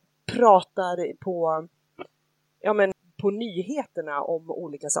pratar på nyheterna om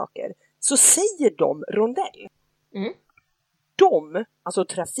olika saker, så säger de rondell. De, alltså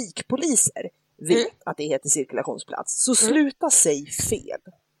trafikpoliser, vet att det heter cirkulationsplats. Så sluta säg fel.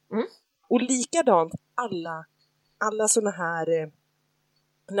 Och likadant alla såna här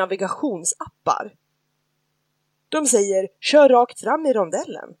navigationsappar. De säger kör rakt fram i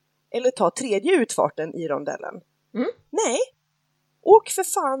rondellen. Eller ta tredje utfarten i rondellen. Nej, åk för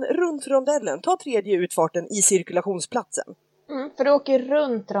fan runt rondellen. Ta tredje utfarten i cirkulationsplatsen. För du åker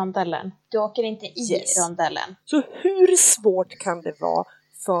runt rondellen. Du åker inte i rondellen. Så hur svårt kan det vara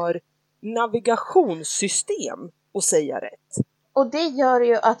för navigationssystem att säga rätt? Och det gör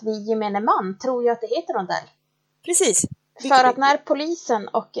ju att vi gemene man tror ju att det heter rondell. Precis. För att när polisen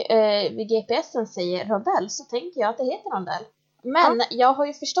och GPSen säger rondell så tänker jag att det heter rondell. Men jag har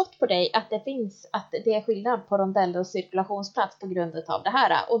ju förstått på dig att det är skillnad på rondell och cirkulationsplats på grund av det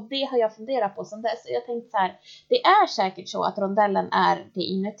här. Och det har jag funderat på som dess. Jag tänkte så här, det är säkert så att rondellen är det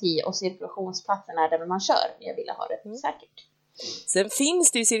inuti och cirkulationsplatsen är där man kör. Jag ville ha det säkert. Sen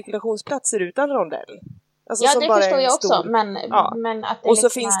finns det ju cirkulationsplatser utan rondell. Alltså ja, det förstår jag också. Men att det och så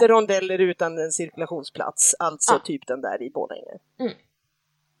finns det rondeller utan en cirkulationsplats. Alltså typ den där i Borlänge.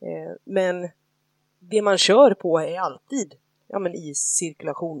 Men det man kör på är alltid i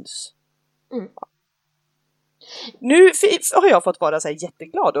cirkulations... Nu har jag fått vara så här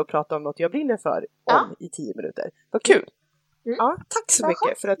jätteglad och prata om något jag brinner för i 10 minuter. Vad kul! Ja, tack så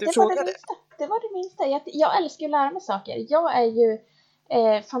mycket för att du frågade. Det var det minsta. Jag älskar att lära mig saker. Jag är ju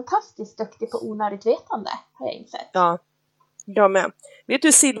fantastiskt duktig på onödigt vetande, har jag insett. Ja, jag med. Vet du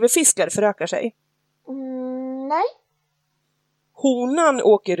hur silverfiskar förökar sig? Nej. Honan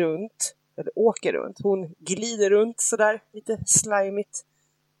åker runt. Hon glider runt sådär lite slimigt.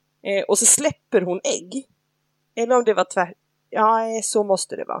 Och så släpper hon ägg. Eller om det var så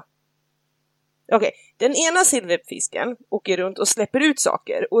måste det vara. Okej, den ena silverfisken åker runt och släpper ut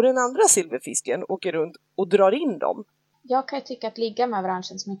saker. Och den andra silverfisken åker runt och drar in dem. Jag kan ju tycka att ligga med varandra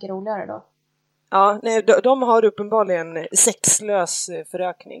känns mycket roligare då. Ja, nej, de har uppenbarligen sexlös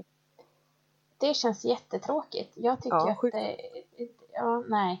förökning. Det känns jättetråkigt. Jag tycker att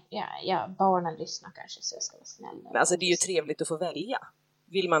barnen lyssnar kanske så jag ska vara snäll. Men alltså det är ju trevligt att få välja.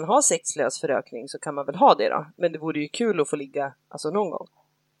 Vill man ha sexlös förökning så kan man väl ha det då. Men det vore ju kul att få ligga någon gång.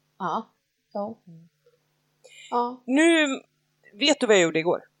 Ja. Nu, vet du vad jag gjorde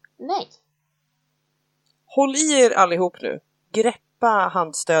igår? Nej. Håll i er allihop nu. Greppa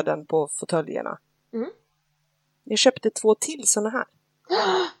handstöden på fåtöljerna. Jag köpte 2 till såna här.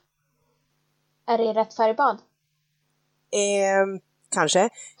 Är det rätt färgbad? Kanske.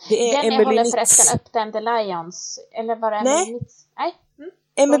 Det är den jag håller förresten upp den The Lions. Eller var det Nej.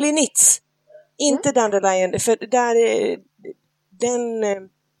 Emily Nitz. Inte Dandelion, för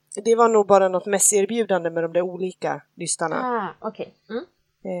det var nog bara något mässerbjudande med de där olika nystarna. Okej.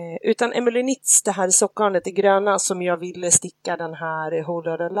 Utan Emily Nitz, det här sockarnet, det gröna som jag ville sticka den här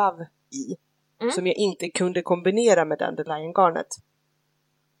Whole Lotta Love i. Som jag inte kunde kombinera med Dandelion-garnet.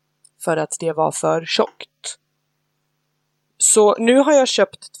 För att det var för tjockt. Så nu har jag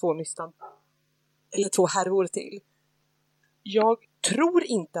köpt 2 nystan. Eller 2 härvor till. Jag tror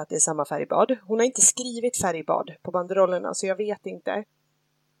inte att det är samma färgbad. Hon har inte skrivit färgbad på banderollerna, så jag vet inte.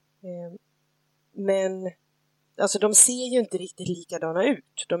 Men alltså de ser ju inte riktigt likadana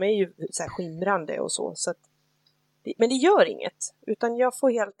ut. De är ju så här skimrande och så att, men det gör inget. Utan jag får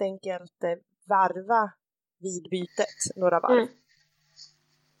helt enkelt varva vid bytet några varv.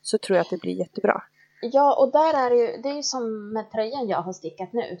 Så tror jag att det blir jättebra. Ja, och där är det är ju som med tröjan jag har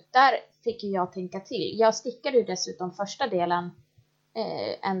stickat nu. Där fick jag tänka till. Jag stickade ju dessutom första delen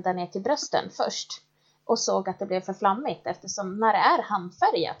ända ner till brösten först. Och såg att det blev för flammigt. Eftersom när det är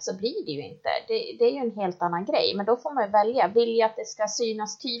handfärgat så blir det ju inte. Det är ju en helt annan grej. Men då får man välja. Vill jag att det ska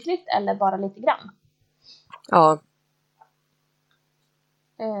synas tydligt eller bara lite grann? Ja.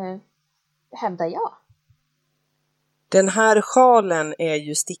 Hävdar jag. Den här sjalen är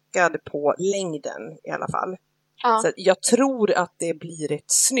ju stickad på längden i alla fall. Ja. Så jag tror att det blir rätt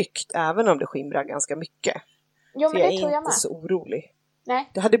snyggt även om det skimrar ganska mycket. Jo, men jag det tror jag är inte så orolig. Nej.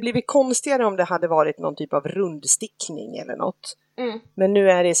 Det hade blivit konstigare om det hade varit någon typ av rundstickning eller något. Men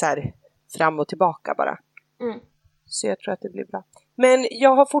nu är det så här fram och tillbaka bara. Så jag tror att det blir bra. Men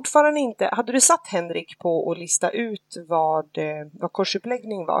jag har fortfarande inte... Hade du satt Henrik på att lista ut vad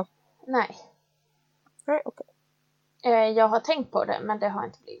korsuppläggning var? Nej. Nej, okej. Jag har tänkt på det, men det har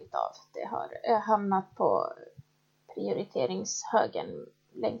inte blivit av. Det har hamnat på prioriteringshögen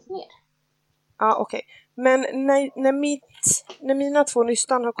längst ner. Ja, okej. Men när mina 2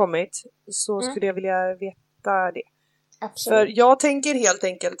 nystan har kommit så skulle jag vilja veta det. Absolut. För jag tänker helt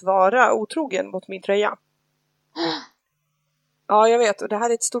enkelt vara otrogen mot min tröja. Ja, jag vet. Och det här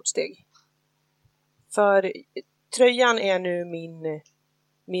är ett stort steg. För tröjan är nu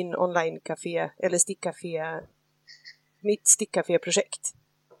min online-café eller stickcafé. Mitt stickcafé-projekt.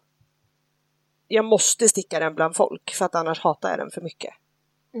 Jag måste sticka den bland folk för att annars hatar jag den för mycket.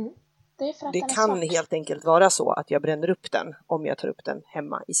 Det kan helt enkelt vara så att jag bränner upp den om jag tar upp den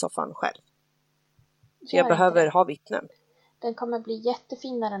hemma i soffan själv. Så jag behöver ha vittnen. Den kommer bli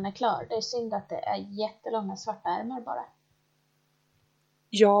jättefin när den är klar. Det är synd att det är jättelånga svarta ärmar bara.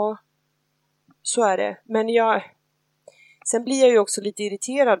 Ja, så är det. Men sen blir jag ju också lite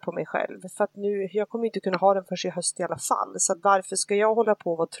irriterad på mig själv. För att jag kommer inte kunna ha den förrän i höst i alla fall. Så varför ska jag hålla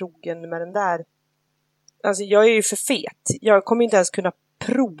på och vara trogen med den där? Alltså jag är ju för fet. Jag kommer inte ens kunna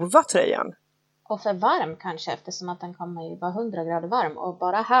prova tröjan. Och för varm kanske, eftersom att den kommer ju vara 100 grader varm. Och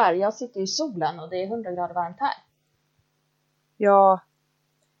bara här, jag sitter i solen och det är 100 grader varmt här.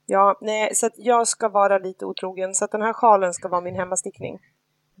 Ja, nej, så att jag ska vara lite otrogen. Så att den här sjalen ska vara min hemmastickning.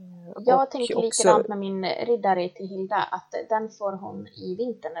 Jag tänker likadant med min riddare till Hilda, att den får hon i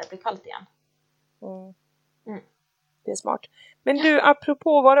vintern när det blir kallt igen. Det är smart. Men du,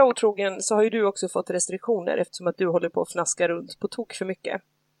 apropå att vara otrogen så har ju du också fått restriktioner eftersom att du håller på att fnaska runt på tok för mycket.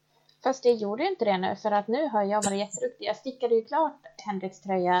 Fast jag gjorde inte det nu, för att nu har jag varit jätteduktig. Jag stickade ju klart Henriks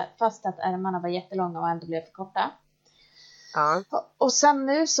tröja fast att ärmarna var jättelånga och ändå blev för korta. Ja. Och sen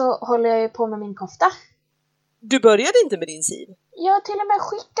nu så håller jag ju på med min kofta. Du började inte med din siv? Jag har till och med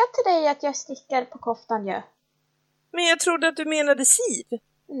skickat till dig att jag stickar på koftan ju. Men jag trodde att du menade siv.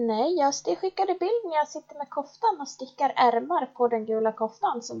 Nej, jag skickade bild när jag sitter med koftan och stickar ärmar på den gula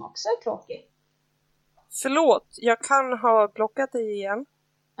koftan som också är tråkig. Förlåt, jag kan ha plockat dig igen.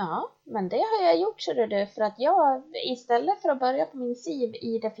 Ja, men det har jag gjort, så du, för att jag istället för att börja på min siv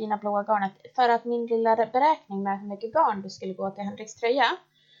i det fina blåa garnet, för att min lilla beräkning med hur mycket garn det skulle gå till Henriks tröja,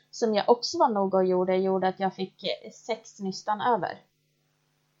 som jag också var noga och gjorde att jag fick 6 nystan över.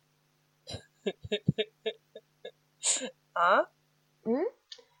 Ja.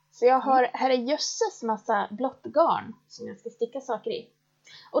 Så jag har här är jösses massa blått garn som jag ska sticka saker i.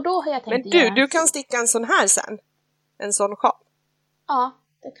 Och då har jag tänkt. Men du kan sticka en sån här sen. En sån sjal. Ja,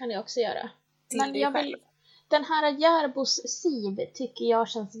 det kan jag också göra. Men den här Järbos siv tycker jag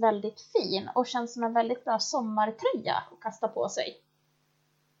känns väldigt fin och känns som en väldigt bra sommartröja att kasta på sig.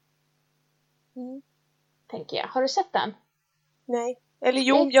 Tänker jag. Har du sett den? Nej. Eller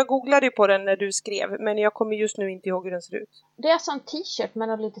jo, jag googlade ju på den när du skrev, men jag kommer just nu inte ihåg hur den ser ut. Det är alltså en t-shirt med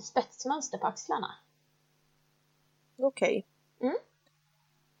något lite spetsmönster på axlarna. Okej.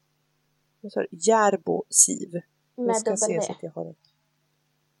 Vad sa du? Järbo siv. Med jag ska se W. så att jag har den.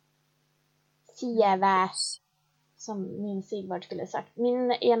 Siva. som min Sigvard skulle ha sagt.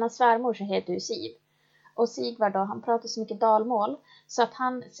 Min ena svärmor så heter ju Siv. Och Sigvard då, han pratar så mycket dalmål så att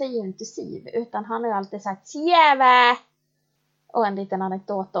han säger ju inte Siv, utan han har ju alltid sagt Sjäva! Och en liten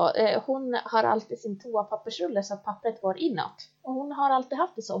anekdot då. Hon har alltid sin toapappersrulle så att pappret går inåt. Och hon har alltid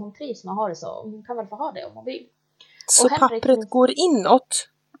haft det så. Hon trivs med att ha det så. Och hon kan väl få ha det om hon vill. Så och Henrik, pappret går inåt?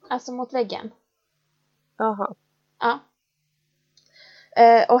 Alltså mot väggen. Jaha. Ja.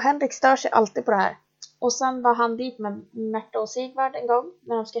 Och Henrik stör sig alltid på det här. Och sen var han dit med Märta och Sigvard en gång.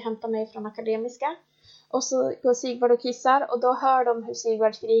 När de ska hämta mig från Akademiska. Och så går Sigvard och kissar. Och då hör de hur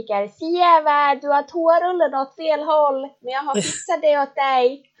Sigvard skriker Sjäva, du har toarullen åt fel håll. Men jag har fixat det åt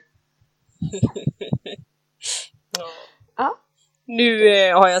dig. Ja.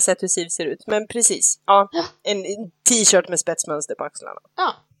 Nu har jag sett hur Siv ser ut. Men precis. Ja, en t-shirt med spetsmönster på axlarna.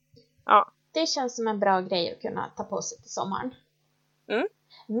 Ja. Ja. Det känns som en bra grej att kunna ta på sig till sommaren. Mm.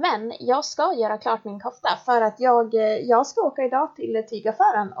 Men jag ska göra klart min kofta. För att jag ska åka idag till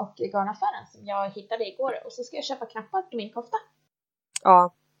tygaffären och garnaffären som jag hittade igår. Och så ska jag köpa knappar till min kofta.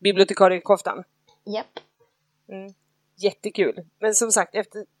 Ja, bibliotekariekoftan. Japp. Mm. Jättekul. Men som sagt,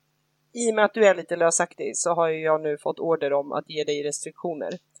 i och med att du är lite lösaktig så har jag nu fått order om att ge dig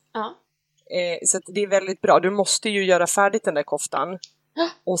restriktioner. Ja. Så att det är väldigt bra. Du måste ju göra färdigt den där koftan.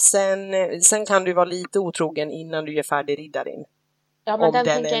 Och sen kan du vara lite otrogen innan du gör färdig Riddarin. Ja, men om den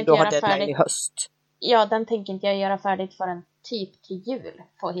den ändå har deadline i höst. Ja, den tänker inte jag göra färdigt förrän typ till jul.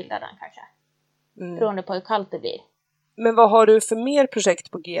 Får Hilda den kanske. Beroende på hur kallt det blir. Men vad har du för mer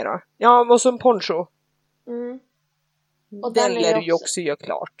projekt på G då? Ja, och så en poncho. Mm. Och den lär du ju också göra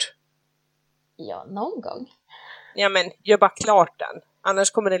klart. Ja, någon gång. Ja, men gör bara klart den.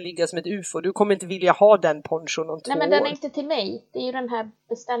 Annars kommer den ligga som ett UFO. Du kommer inte vilja ha den ponchon om 2 år. Nej, men den är inte till mig. Det är ju den här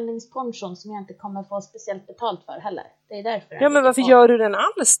beställningsponchon som jag inte kommer få speciellt betalt för heller. Det är därför. Ja, men varför gör du den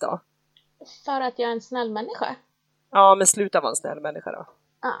alls då? För att jag är en snäll människa. Ja, men sluta vara en snäll människa då.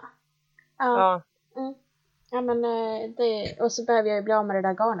 Ja. Mm. Ja, men och så behöver jag ju bli av med det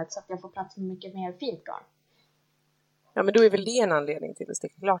där garnet så att jag får plats med mycket mer fint garn. Ja, men då är väl det en anledning till att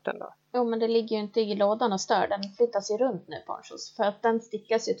sticka klart den då? Jo, men det ligger ju inte i lådan och stör. Den flyttas ju runt nu, ponchos. För att den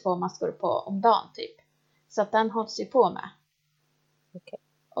stickas ju 2 maskor på om dagen typ. Så att den hålls ju på med. Okej.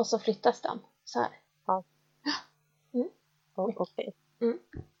 Och så flyttas den så här. Ja. Mm. Okej. Mm.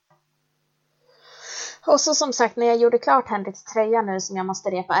 Och så som sagt, när jag gjorde klart Henriks tröja nu som jag måste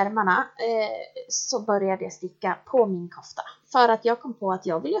repa ärmarna. Så började jag sticka på min kofta. För att jag kom på att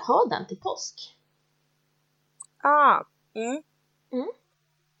jag vill ju ha den till påsk.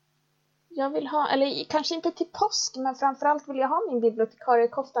 Jag vill ha, eller kanske inte till påsk, men framförallt vill jag ha min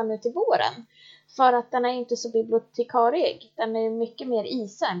bibliotekariekofta nu till våren. För att den är inte så bibliotekarieg. Den är mycket mer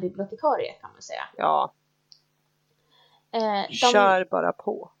isa än bibliotekarie kan man säga. Ja. Kör bara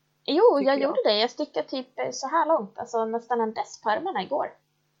på. Jo, jag gjorde det. Jag stickade typ så här långt. Alltså nästan en dess på ärmarna igår.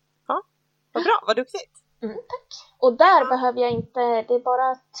 Ja, vad bra, vad duktigt. Tack. Och där behöver jag inte, det är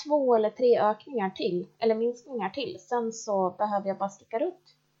bara 2 eller 3 ökningar till. Eller minskningar till. Sen så behöver jag bara sticka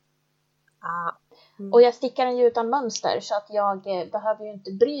runt. Och jag stickar den ju utan mönster. Så att jag behöver ju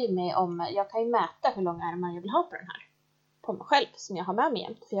inte bry mig om, jag kan ju mäta hur långa ärmar jag vill ha på den här. På mig själv, som jag har med mig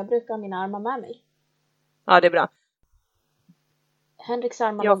jämt. För jag brukar ha mina armar med mig. Ja, det är bra. Henriks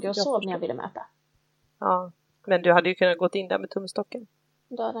armar låg och sov när jag ville mäta. Ja, men du hade ju kunnat gått in där med tumstocken.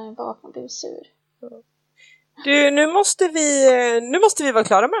 Då hade jag vaknat och blivit sur. Ja. Du, nu måste vi vara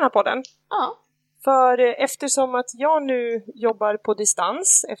klara med den här podden. Ja. För eftersom att jag nu jobbar på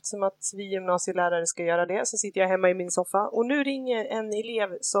distans, eftersom att vi gymnasielärare ska göra det, så sitter jag hemma i min soffa. Och nu ringer en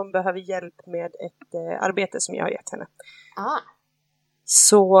elev som behöver hjälp med ett arbete som jag har gett henne.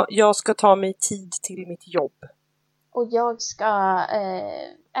 Så jag ska ta mig tid till mitt jobb. Och jag ska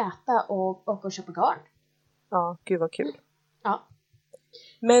äta och köpa garn. Ja, gud vad kul. Ja.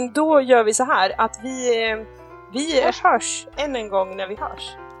 Men då gör vi så här att vi hörs än en gång när vi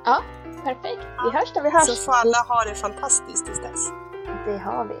hörs. Ja, perfekt. Vi hörs där vi hörs. Så får alla ha det fantastiskt tills dess. Det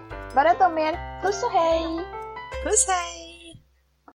har vi. Var rädd om er. Puss och hej! Puss hej!